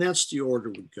 And that's the order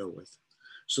we'd go with.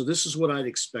 So this is what I'd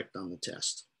expect on the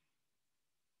test.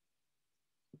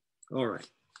 All right.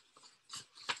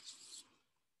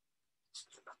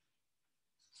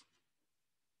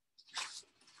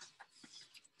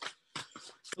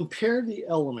 Compare the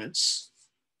elements: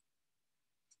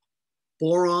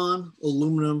 boron,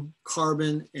 aluminum,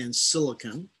 carbon, and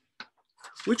silicon.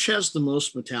 Which has the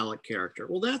most metallic character?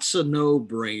 Well, that's a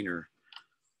no-brainer.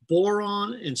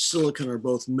 Boron and silicon are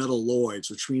both metalloids,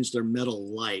 which means they're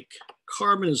metal-like.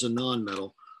 Carbon is a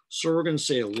non-metal, so we're going to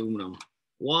say aluminum.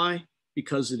 Why?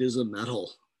 Because it is a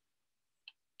metal.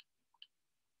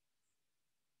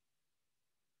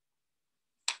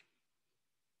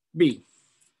 B,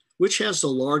 which has the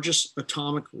largest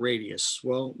atomic radius?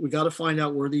 Well, we got to find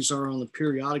out where these are on the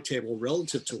periodic table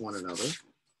relative to one another.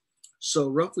 So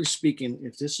roughly speaking,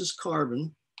 if this is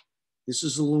carbon, this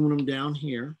is aluminum down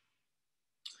here,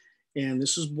 and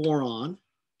this is boron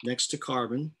next to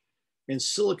carbon, and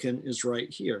silicon is right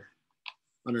here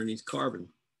underneath carbon.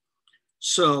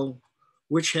 So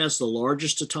which has the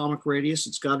largest atomic radius?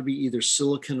 It's got to be either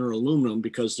silicon or aluminum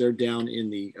because they're down in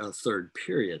the third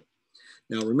period.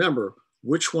 Now remember,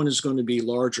 which one is going to be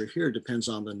larger here depends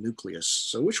on the nucleus.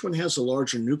 So which one has a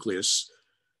larger nucleus?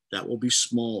 That will be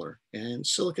smaller, and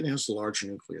silicon has the larger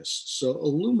nucleus. So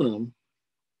aluminum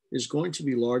is going to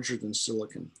be larger than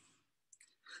silicon.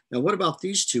 Now, what about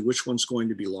these two? Which one's going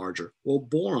to be larger? Well,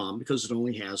 boron, because it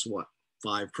only has what?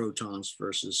 5 protons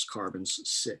versus carbon's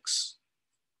 6.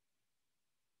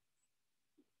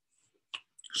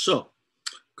 So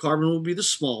carbon will be the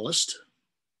smallest,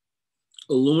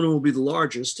 aluminum will be the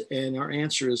largest, and our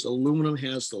answer is aluminum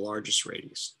has the largest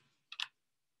radius.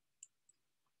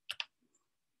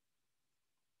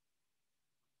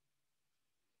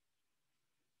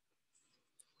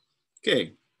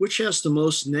 Okay, which has the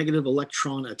most negative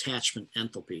electron attachment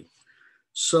enthalpy?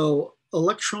 So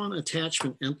electron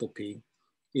attachment enthalpy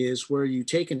is where you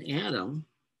take an atom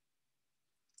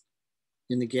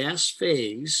in the gas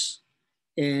phase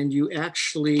and you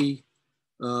actually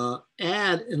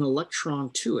add an electron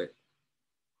to it.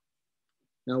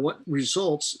 Now what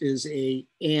results is an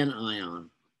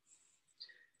anion.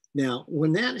 Now,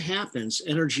 when that happens,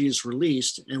 energy is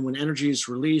released. And when energy is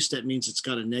released, that means it's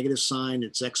got a negative sign.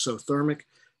 It's exothermic.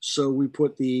 So we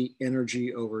put the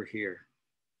energy over here.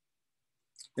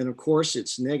 And of course,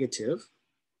 it's negative.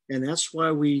 And that's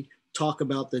why we talk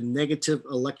about the negative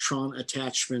electron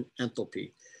attachment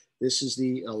enthalpy. This is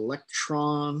the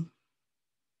electron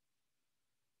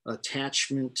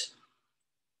attachment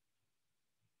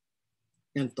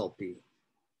enthalpy.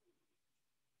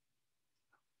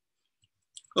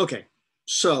 Okay,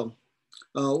 so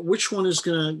which one is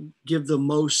going to give the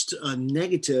most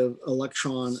negative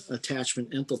electron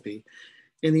attachment enthalpy?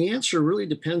 And the answer really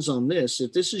depends on this.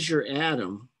 If this is your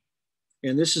atom,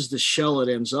 and this is the shell it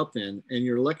ends up in, and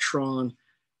your electron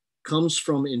comes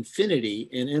from infinity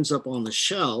and ends up on the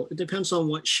shell, it depends on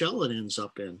what shell it ends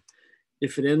up in.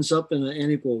 If it ends up in an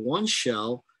n=1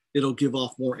 shell, it'll give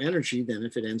off more energy than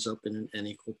if it ends up in an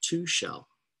n=2 shell.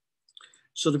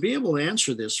 So to be able to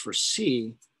answer this for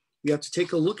C, we have to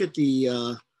take a look at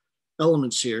the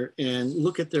elements here and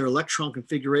look at their electron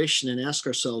configuration and ask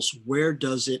ourselves, where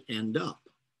does it end up?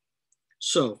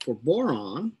 So for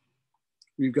boron,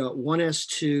 we've got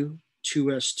 1s2,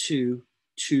 2s2,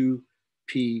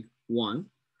 2p1.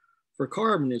 For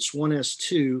carbon, it's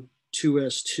 1s2,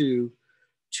 2s2,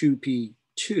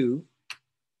 2p2.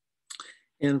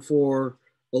 And for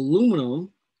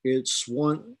aluminum, it's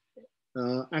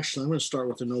actually, I'm going to start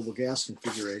with the noble gas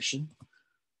configuration.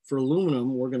 For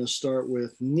aluminum, we're going to start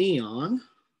with neon.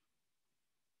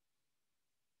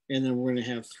 And then we're going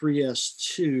to have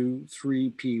 3s2,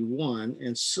 3p1.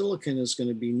 And silicon is going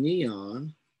to be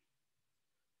neon,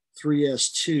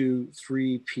 3s2,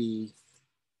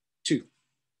 3p2.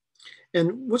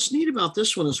 And what's neat about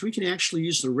this one is we can actually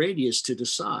use the radius to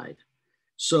decide.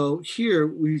 So here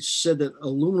we said that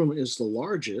aluminum is the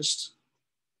largest.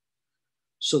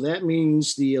 So that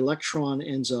means the electron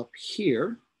ends up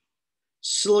here.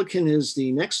 Silicon is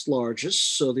the next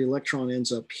largest, so the electron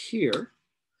ends up here.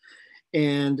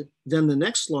 And then the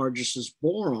next largest is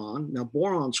boron. Now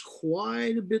boron's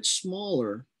quite a bit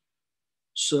smaller.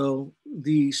 So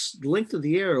the length of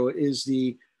the arrow is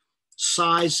the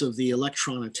size of the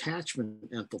electron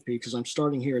attachment enthalpy, because I'm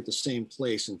starting here at the same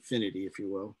place, infinity, if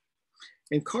you will.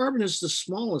 And carbon is the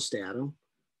smallest atom.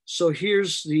 So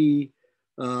here's the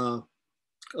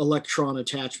electron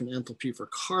attachment enthalpy for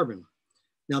carbon.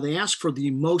 Now they ask for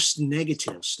the most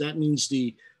negatives. That means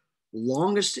the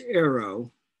longest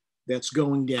arrow that's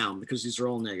going down, because these are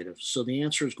all negative. So the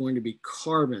answer is going to be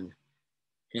carbon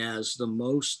has the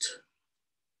most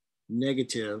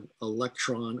negative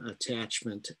electron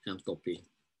attachment enthalpy.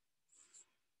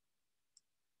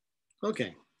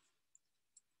 Okay.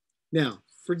 Now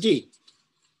for D,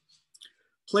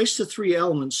 place the three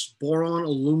elements, boron,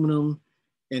 aluminum,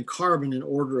 and carbon in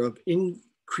order of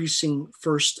increasing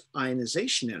first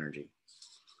ionization energy.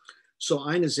 So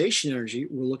ionization energy,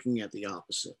 we're looking at the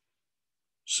opposite.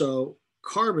 So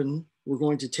carbon, we're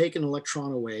going to take an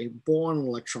electron away, boron an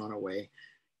electron away,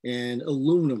 and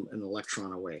aluminum an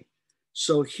electron away.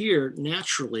 So here,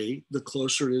 naturally, the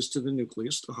closer it is to the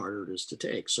nucleus, the harder it is to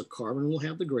take. So carbon will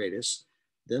have the greatest,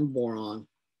 then boron,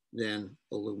 then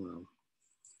aluminum.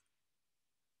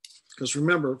 Because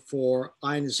remember, for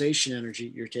ionization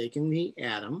energy, you're taking the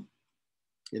atom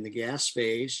in the gas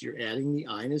phase, you're adding the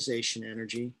ionization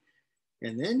energy,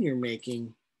 and then you're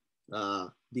making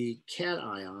the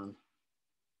cation,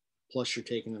 plus you're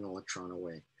taking an electron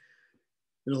away.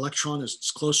 An electron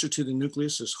is closer to the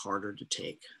nucleus, is harder to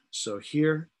take. So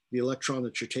here, the electron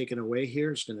that you're taking away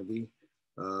here is going to be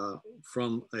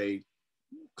from a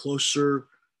closer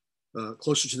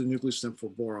to the nucleus than for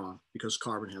boron, because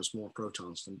carbon has more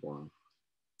protons than boron.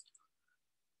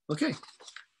 Okay,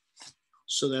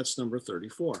 so that's number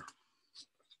 34.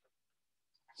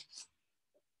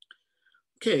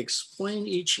 Okay, explain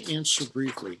each answer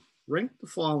briefly. Rank the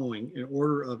following in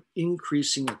order of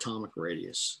increasing atomic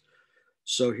radius.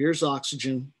 So here's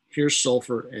oxygen, here's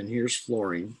sulfur, and here's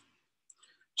fluorine.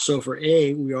 So for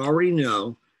A, we already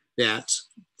know that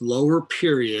lower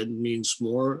period means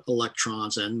more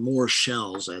electrons and more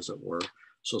shells, as it were.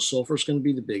 So sulfur is going to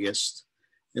be the biggest.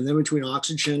 And then between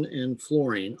oxygen and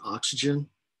fluorine, oxygen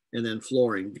and then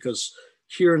fluorine, because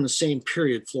here in the same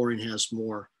period, fluorine has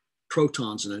more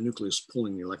protons in the nucleus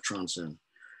pulling the electrons in.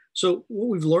 So what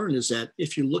we've learned is that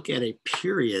if you look at a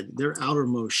period, their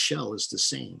outermost shell is the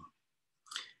same.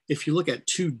 If you look at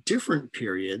two different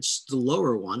periods, the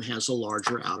lower one has a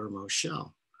larger outermost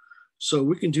shell. So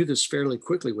we can do this fairly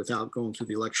quickly without going through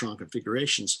the electron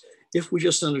configurations. If we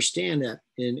just understand that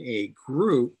in a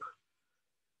group,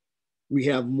 we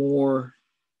have more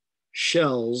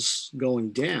shells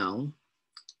going down,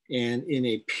 and in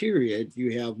a period,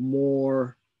 you have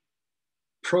more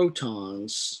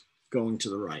protons going to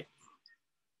the right.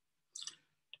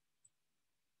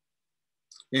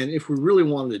 And if we really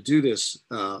wanted to do this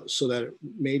so that it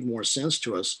made more sense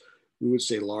to us, we would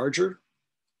say larger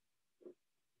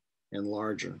and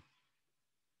larger.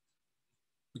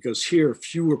 Because here,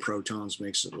 fewer protons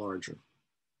makes it larger.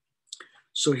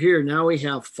 So here, now we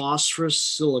have phosphorus,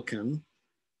 silicon.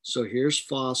 So here's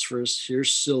phosphorus,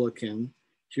 here's silicon,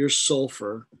 here's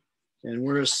sulfur, and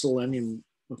where is selenium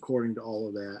according to all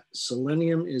of that?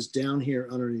 Selenium is down here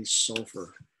underneath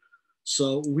sulfur.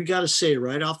 So we got to say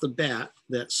right off the bat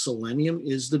that selenium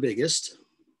is the biggest.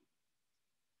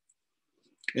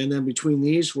 And then between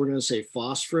these, we're going to say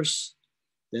phosphorus,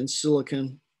 then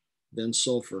silicon, then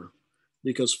sulfur,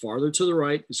 because farther to the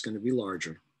right is going to be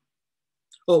larger.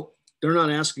 Oh, they're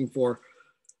not asking for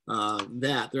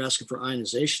that. They're asking for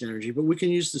ionization energy, but we can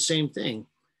use the same thing,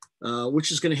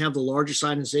 which is going to have the largest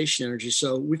ionization energy.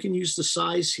 So we can use the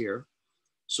size here.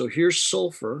 So here's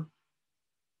sulfur.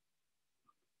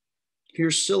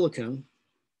 Here's silicon,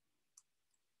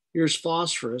 here's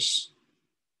phosphorus,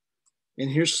 and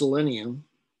here's selenium.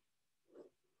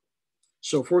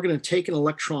 So if we're going to take an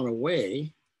electron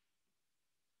away,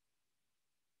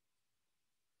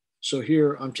 so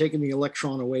here I'm taking the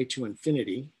electron away to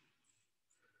infinity,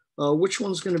 which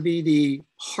one's going to be the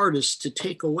hardest to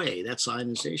take away? That's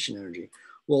ionization energy.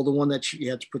 Well, the one that you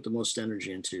have to put the most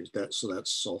energy into, so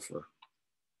that's sulfur.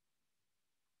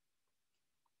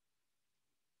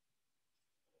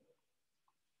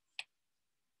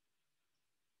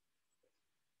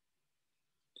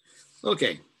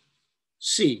 Okay,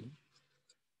 C,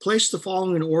 place the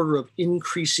following in order of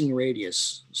increasing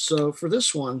radius. So for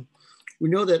this one, we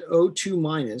know that O2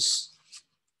 minus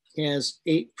has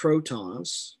 8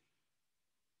 protons.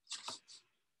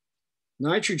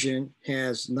 Nitrogen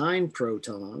has 9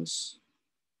 protons.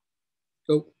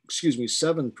 Oh, excuse me,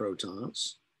 7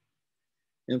 protons.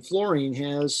 And fluorine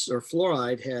has, or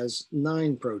fluoride has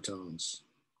 9 protons.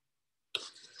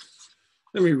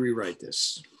 Let me rewrite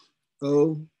this.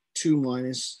 O2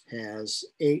 minus has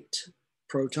 8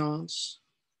 protons.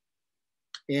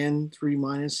 N3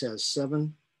 minus has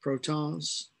 7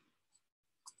 protons.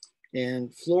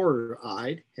 And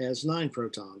fluoride has 9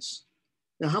 protons.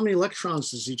 Now, how many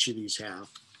electrons does each of these have?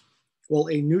 Well,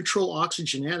 a neutral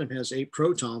oxygen atom has 8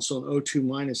 protons, so an O2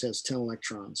 minus has 10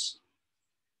 electrons.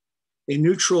 A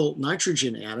neutral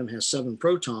nitrogen atom has 7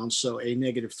 protons, so a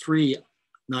 -3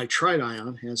 nitrite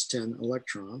ion has 10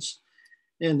 electrons.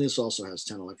 And this also has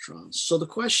 10 electrons. So the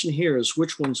question here is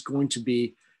which one's going to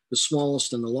be the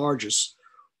smallest and the largest?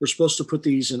 We're supposed to put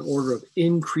these in order of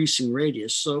increasing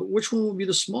radius. So which one will be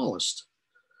the smallest?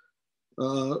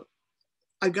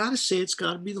 I gotta say it's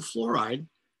gotta be the fluoride,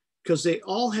 because they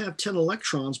all have 10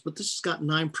 electrons, but this has got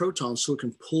 9 protons, so it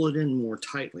can pull it in more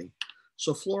tightly.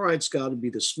 So fluoride's gotta be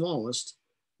the smallest,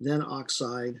 then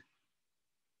oxide,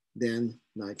 then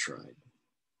nitride.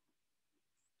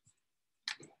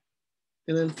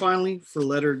 And then finally, for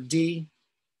letter D,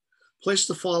 place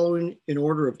the following in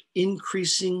order of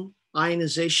increasing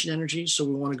ionization energy. So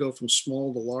we want to go from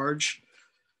small to large.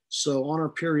 So on our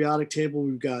periodic table,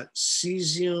 we've got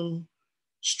cesium,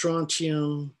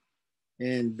 strontium,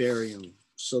 and barium.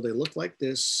 So they look like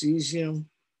this: cesium,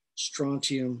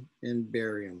 strontium, and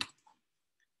barium.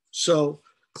 So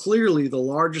clearly the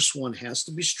largest one has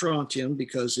to be strontium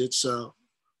because it's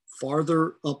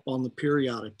farther up on the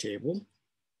periodic table.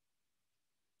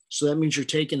 So that means you're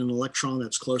taking an electron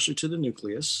that's closer to the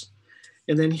nucleus.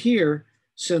 And then here,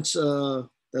 since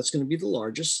that's going to be the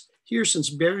largest, here, since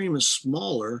barium is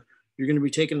smaller, you're going to be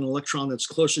taking an electron that's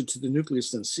closer to the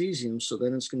nucleus than cesium. So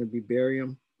then it's going to be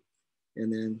barium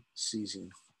and then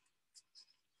cesium.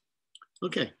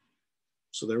 Okay,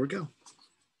 so there we go.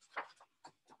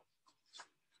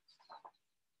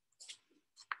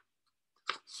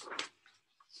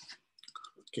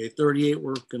 Okay, 38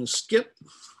 we're going to skip,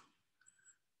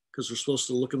 because we're supposed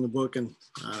to look in the book and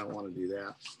I don't want to do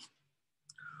that.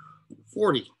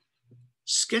 40,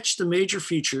 sketch the major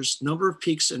features, number of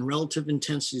peaks, and relative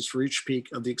intensities for each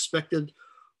peak of the expected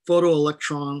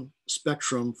photoelectron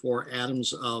spectrum for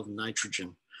atoms of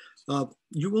nitrogen.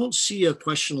 You won't see a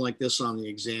question like this on the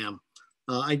exam.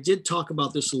 I did talk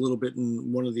about this a little bit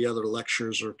in one of the other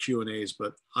lectures or Q&As,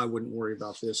 but I wouldn't worry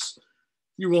about this.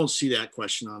 You won't see that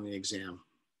question on the exam.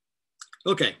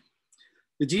 Okay.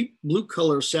 The deep blue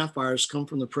color of sapphires come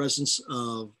from the presence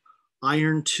of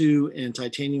iron 2 and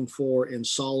titanium 4 in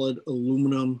solid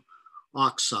aluminum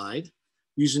oxide.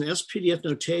 Using SPDF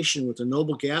notation with a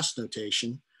noble gas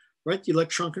notation, write the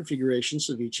electron configurations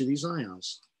of each of these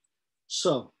ions.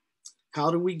 So how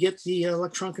do we get the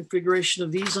electron configuration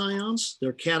of these ions?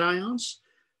 They're cations.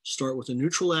 Start with a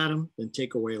neutral atom, then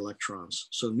take away electrons.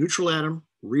 So neutral atom,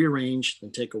 rearrange,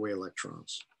 then take away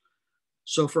electrons.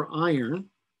 So for iron,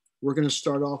 we're going to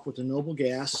start off with the noble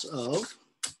gas of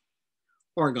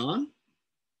argon.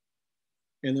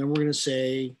 And then we're going to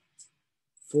say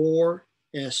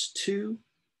 4s2,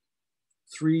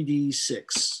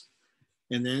 3d6.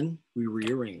 And then we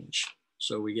rearrange.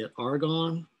 So we get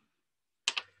argon,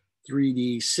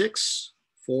 3d6,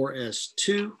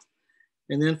 4s2.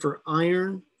 And then for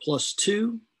iron plus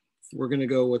 2, we're going to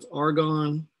go with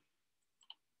argon,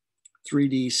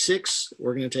 3d6.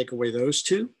 We're going to take away those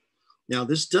 2. Now,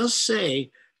 this does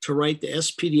say to write the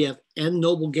SPDF and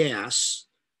noble gas,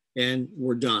 and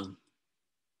we're done.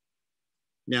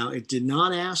 Now, it did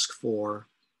not ask for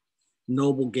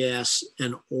noble gas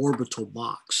and orbital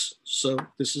box. So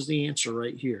this is the answer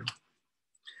right here.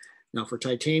 Now, for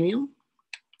titanium,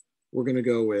 we're going to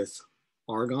go with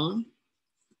argon.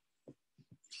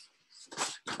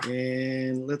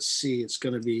 And let's see, it's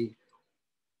going to be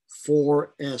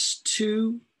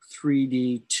 4s2,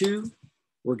 3d2.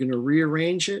 We're going to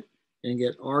rearrange it and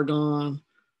get argon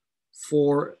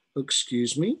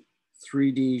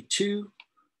 3d2,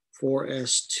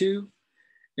 4s2.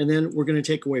 And then we're going to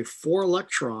take away 4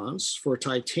 electrons for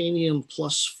titanium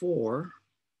plus 4.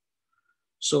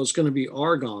 So it's going to be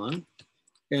argon.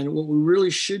 And what we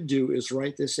really should do is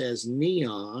write this as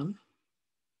neon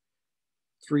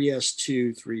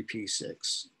 3s2,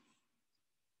 3p6.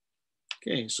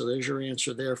 Okay, so there's your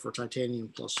answer there for titanium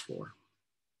plus 4.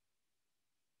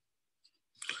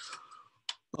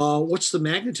 What's the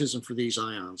magnetism for these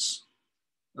ions?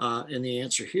 And the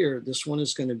answer here, this one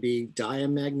is going to be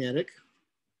diamagnetic.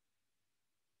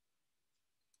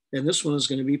 And this one is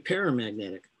going to be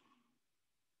paramagnetic.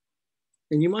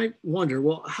 And you might wonder,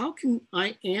 well, how can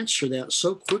I answer that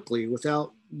so quickly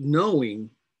without knowing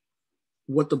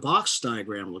what the box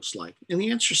diagram looks like? And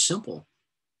the answer is simple.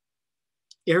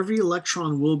 Every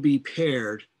electron will be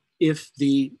paired if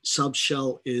the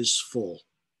subshell is full.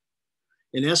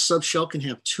 An S subshell can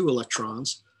have 2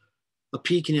 electrons, a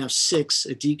P can have 6,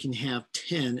 a D can have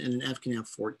 10, and an F can have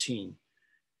 14.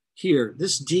 Here,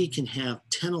 this D can have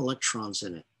 10 electrons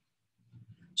in it.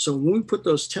 So when we put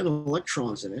those 10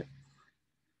 electrons in it,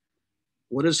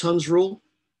 what is Hund's rule?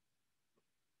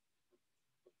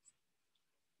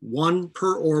 one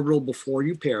per orbital before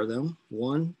you pair them.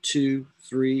 1, 2,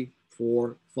 3,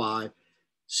 4, 5,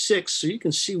 6. So you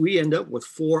can see we end up with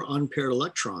 4 unpaired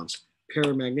electrons,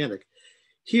 paramagnetic.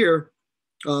 Here,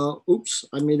 oops,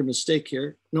 I made a mistake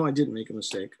here. No, I didn't make a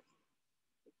mistake.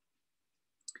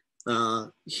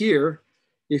 Here,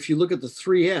 if you look at the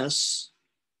 3s,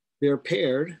 they're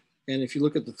paired. And if you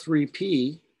look at the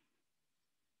 3p,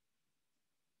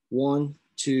 1,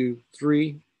 2,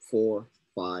 3, 4,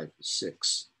 5,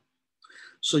 6.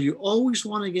 So you always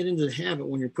want to get into the habit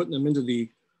when you're putting them into the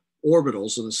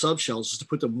orbitals and the subshells is to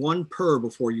put them one per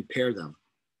before you pair them.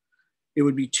 It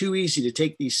would be too easy to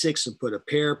take these 6 and put a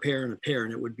pair, and a pair,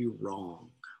 and it would be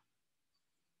wrong.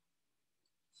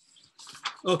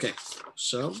 Okay,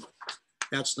 so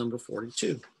that's number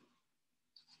 42.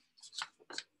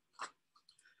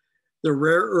 The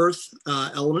rare earth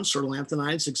elements or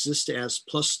lanthanides exist as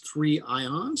 +3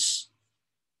 ions.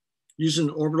 Using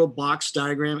an orbital box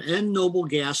diagram and noble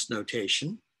gas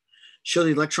notation, show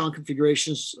the electron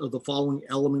configurations of the following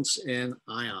elements and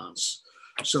ions.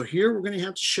 So here we're going to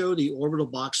have to show the orbital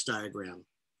box diagram.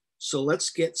 So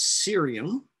let's get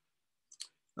cerium.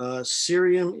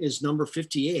 Cerium is number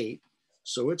 58.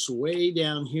 So it's way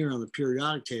down here on the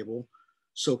periodic table.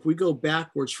 So if we go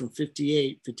backwards from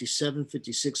 58, 57,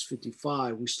 56,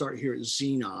 55, we start here at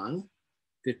xenon,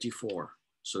 54.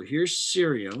 So here's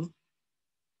cerium,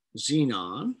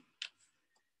 xenon,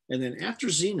 and then after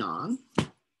xenon,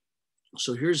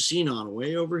 so here's xenon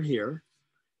way over here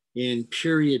in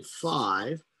period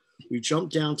 5, we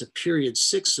jump down to period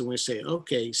 6 and we say,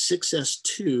 okay,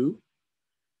 6s2,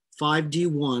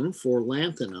 5d1 for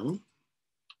lanthanum.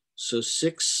 So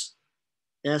 6s2,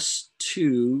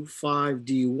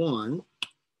 5d1.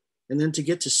 And then to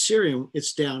get to cerium,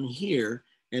 it's down here,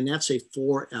 and that's a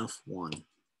 4f1.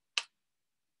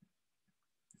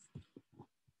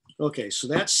 Okay, so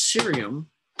that's cerium.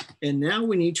 And now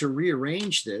we need to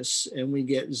rearrange this, and we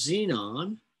get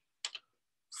xenon,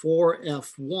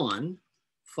 4f1,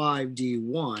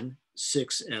 5d1,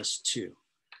 6s2.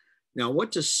 Now,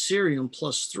 what does cerium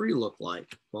 +3 look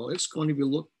like? Well, it's going to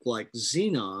look like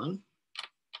xenon,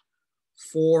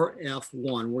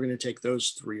 4f1. We're going to take those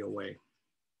 3 away.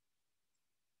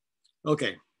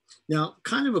 Okay, now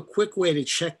kind of a quick way to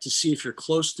check to see if you're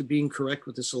close to being correct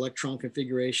with this electron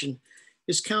configuration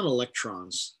is count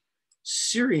electrons.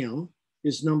 Cerium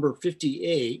is number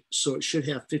 58, so it should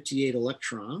have 58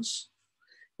 electrons.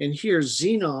 And here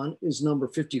xenon is number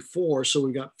 54, so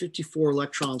we got 54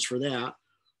 electrons for that,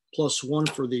 plus 1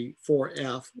 for the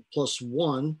 4F, plus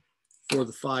 1 for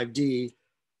the 5D,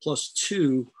 plus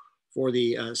 2 for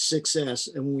the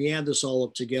 6S. And when we add this all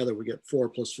up together, we get 4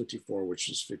 plus 54, which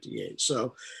is 58.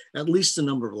 So at least the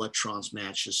number of electrons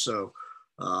matches. So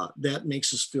that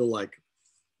makes us feel like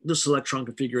this electron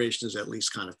configuration is at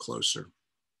least kind of closer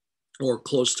or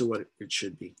close to what it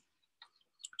should be.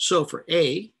 So for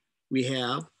A, we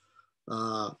have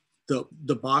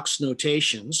the box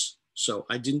notations. So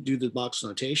I didn't do the box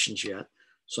notations yet.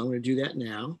 So I'm going to do that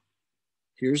now.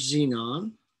 Here's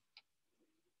xenon.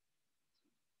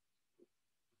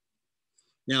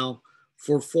 Now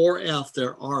for 4F,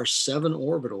 there are 7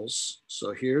 orbitals.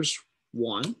 So here's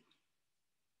 1,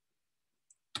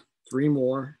 3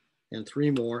 more, and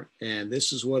 3 more. And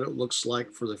this is what it looks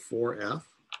like for the 4F.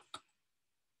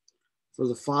 For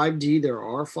the 5D, there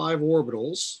are 5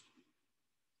 orbitals.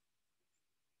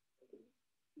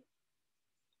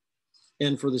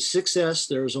 And for the 6S,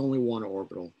 there's only 1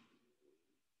 orbital.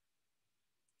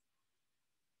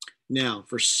 Now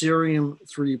for cerium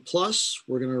 3+,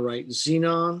 we're going to write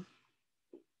xenon,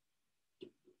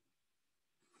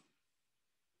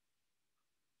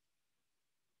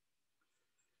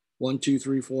 one, 2,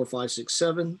 3, 4, 5, 6,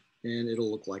 7, and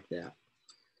it'll look like that.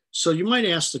 So you might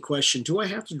ask the question, do I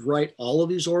have to write all of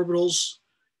these orbitals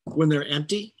when they're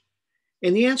empty?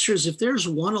 And the answer is if there's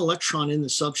 1 electron in the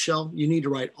subshell, you need to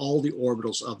write all the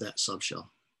orbitals of that subshell.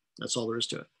 That's all there is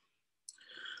to it.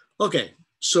 Okay,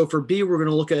 so for B, we're going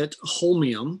to look at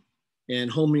holmium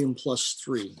and holmium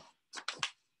 +3.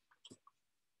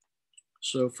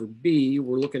 So for B,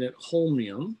 we're looking at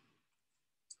holmium.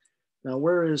 Now,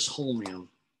 where is holmium?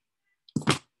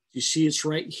 You see it's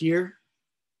right here.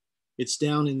 It's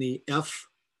down in the F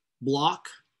block.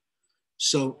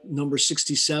 So number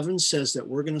 67 says that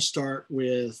we're going to start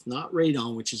with not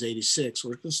radon, which is 86.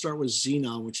 We're going to start with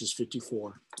xenon, which is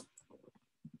 54.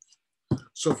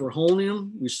 So for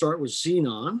holmium, we start with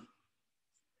xenon.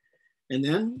 And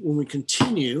then when we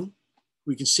continue,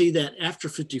 we can see that after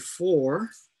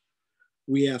 54,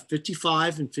 we have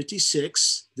 55 and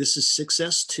 56. This is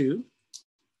 6s2.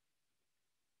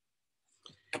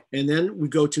 And then we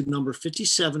go to number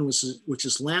 57, which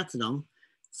is lanthanum.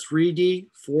 3D,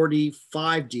 4D,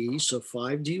 5D, so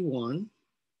 5D1.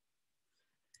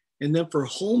 And then for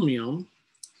holmium,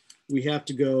 we have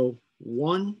to go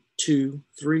 1, 2,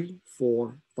 3,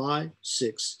 4, 5,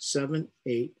 6, 7,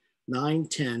 8, 9,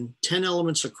 10, 10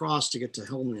 elements across to get to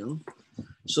holmium.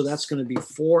 So that's going to be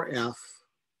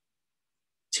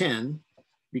 4F10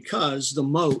 because the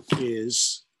mote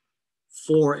is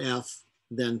 4F,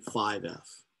 then 5F.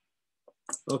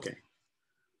 Okay,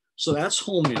 so that's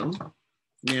holmium.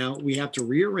 Now we have to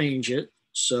rearrange it.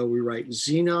 So we write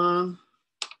xenon,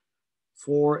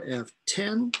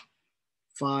 4F10,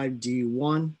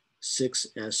 5D1,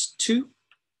 6S2.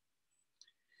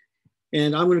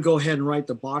 And I'm going to go ahead and write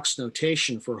the box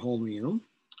notation for holmium.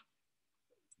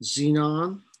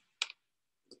 Xenon.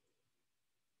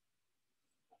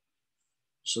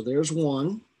 So there's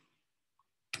 1.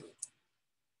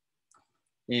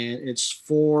 And it's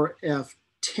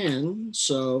 4F10.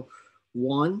 So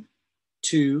 1,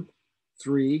 2,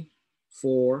 3,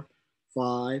 4,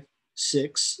 5,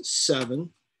 6, 7,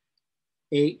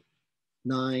 8,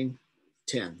 9,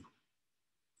 10.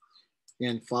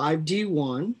 And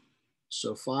 5D1.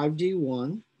 So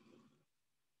 5D1.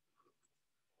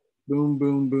 Boom,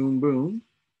 boom, boom, boom.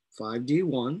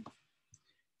 5D1.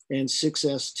 And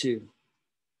 6S2.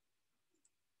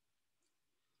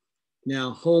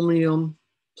 Now, holmium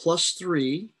plus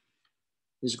 3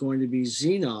 is going to be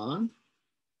xenon.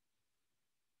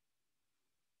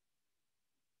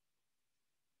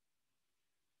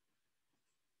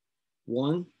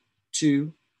 One,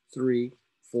 2, 3,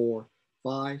 4,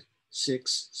 5,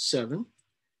 6, 7,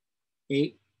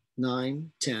 8,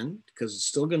 9, 10, because it's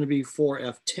still going to be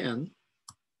 4F10.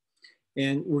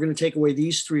 And we're going to take away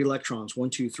these 3 electrons, 1,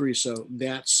 2, 3. So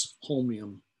that's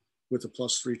holmium with a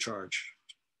plus 3 charge.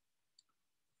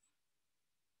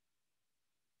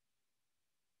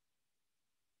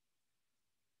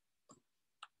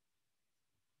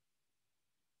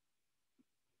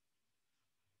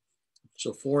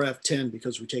 So 4F10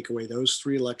 because we take away those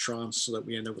 3 electrons so that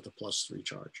we end up with a plus 3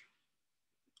 charge.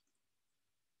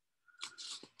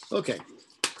 Okay,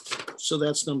 so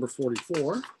that's number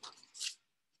 44.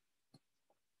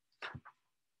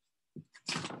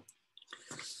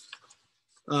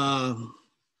 Uh,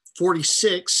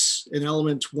 46, an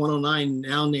element 109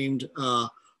 now named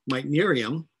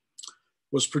meitnerium,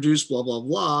 was produced, blah, blah,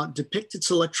 blah, depict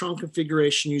its electron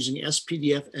configuration using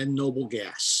SPDF and noble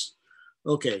gas.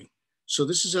 Okay, so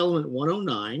this is element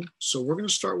 109. So we're going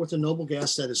to start with a noble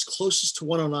gas that is closest to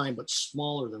 109, but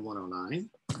smaller than 109.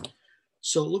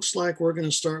 So it looks like we're going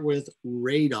to start with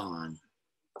radon.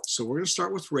 So we're going to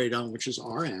start with radon, which is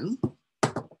Rn.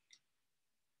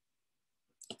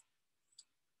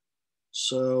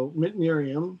 So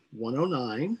meitnerium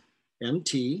 109,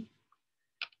 MT.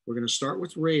 We're going to start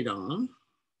with radon.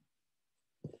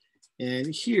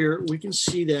 And here we can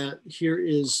see that here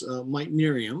is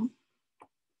meitnerium.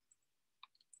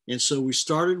 And so we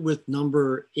started with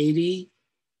number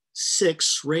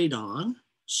 86 radon.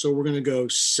 So we're going to go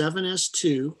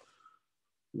 7s2,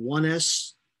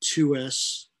 1s,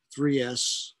 2s,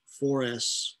 3s,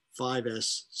 4s,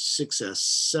 5s,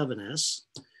 6s, 7s.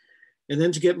 And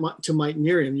then to get to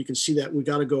meitnerium, you can see that we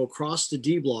got to go across the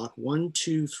D block, 1,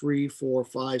 2, 3, 4,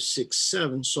 5, 6,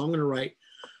 7. So I'm going to write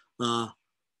 3D,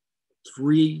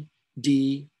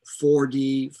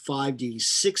 4D, 5D,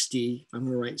 6D. I'm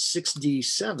going to write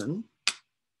 6D7.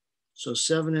 So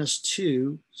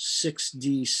 7s2,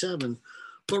 6d7.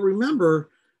 But remember,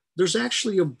 there's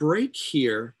actually a break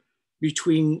here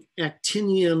between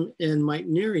actinium and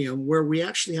meitnerium where we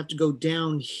actually have to go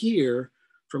down here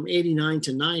from 89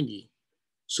 to 90.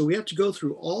 So we have to go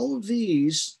through all of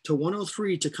these to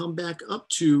 103 to come back up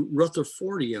to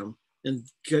rutherfordium and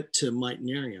get to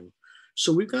meitnerium.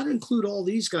 So we've got to include all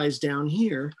these guys down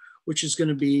here, which is going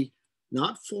to be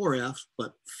not 4F,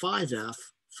 but 5F,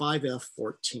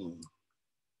 5F14.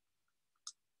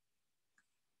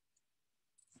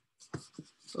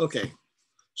 Okay,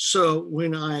 so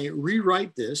when I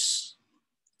rewrite this,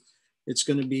 it's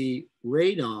going to be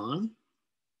radon,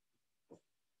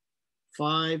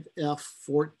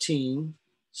 5F14,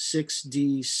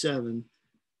 6D7,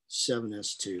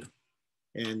 7S2,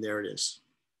 and there it is.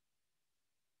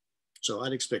 So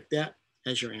I'd expect that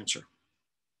as your answer.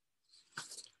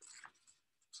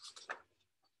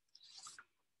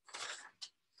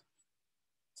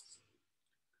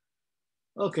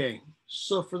 Okay,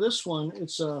 so for this one,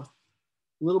 it's a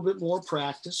little bit more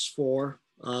practice for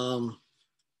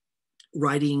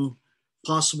writing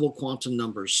possible quantum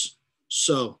numbers.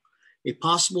 So a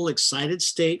possible excited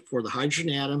state for the hydrogen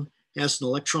atom has an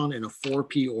electron in a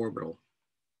 4p orbital.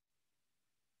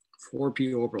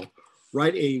 4p orbital.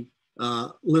 Write a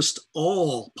list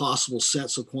all possible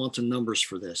sets of quantum numbers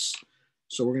for this.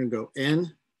 So we're going to go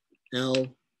N,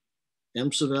 L,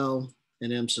 M sub L,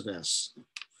 and M sub S.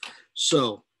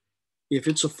 So if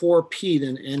it's a 4p,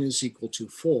 then N is equal to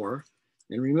 4.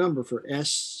 And remember, for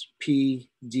S, P,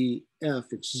 D, F,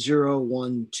 it's 0,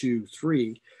 1, 2,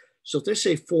 3. So if they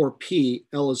say 4p,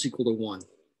 L is equal to 1.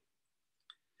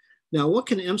 Now, what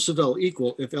can M sub L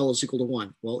equal if L is equal to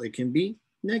 1? Well, it can be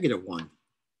negative 1.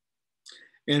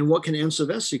 And what can M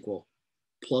sub S equal?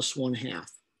 Plus 1/2.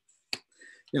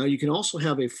 Now, you can also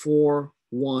have a 4,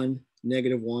 1,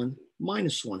 negative 1,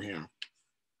 minus 1/2.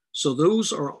 So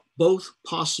those are both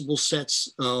possible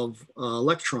sets of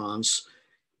electrons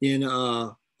in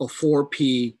a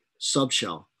 4p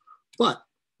subshell. But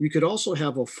you could also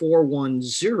have a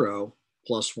 410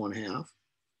 plus 1/2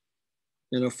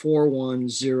 and a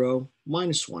 410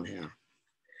 minus 1/2.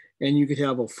 And you could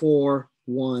have a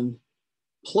 41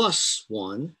 plus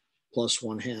 1 plus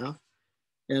 1/2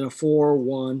 and a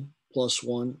 41 plus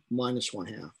 1 minus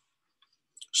 1/2.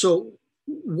 So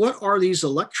what are these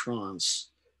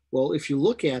electrons? Well, if you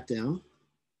look at them,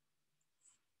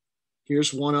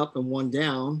 here's one up and one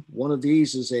down. One of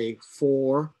these is a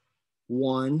 4,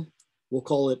 1, we'll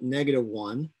call it negative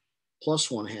 1, plus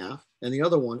 1/2. And the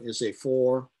other one is a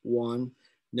 4, 1,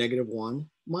 negative 1,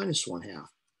 minus 1/2.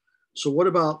 So what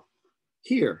about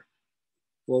here?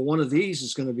 Well, one of these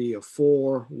is going to be a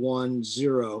 4, 1,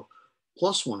 0,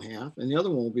 plus 1/2. And the other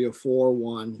one will be a 4,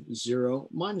 1, 0,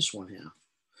 minus 1/2.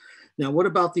 Now, what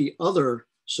about the other?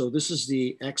 So this is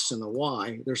the X and the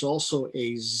Y. There's also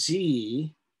a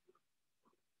Z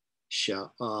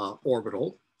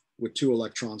orbital with 2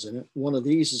 electrons in it. One of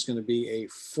these is going to be a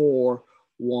 4,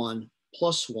 1,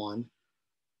 plus 1,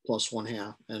 plus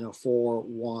 1/2, and a 4,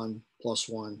 1, plus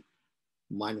 1,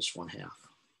 minus 1/2.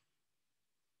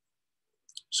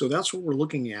 So that's what we're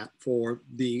looking at for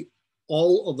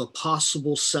all of the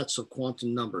possible sets of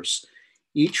quantum numbers.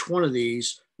 Each one of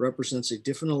these represents a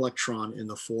different electron in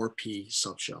the 4p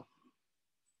subshell.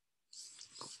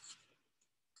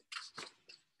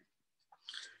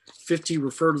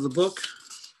 Refer to the book.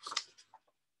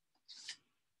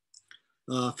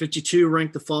 52,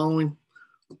 rank the following.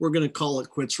 We're going to call it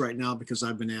quits right now because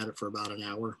I've been at it for about an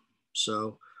hour.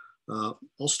 So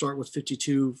I'll start with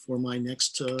 52 for my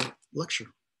next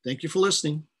lecture. Thank you for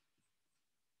listening.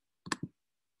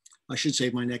 I should say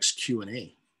my next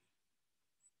Q&A.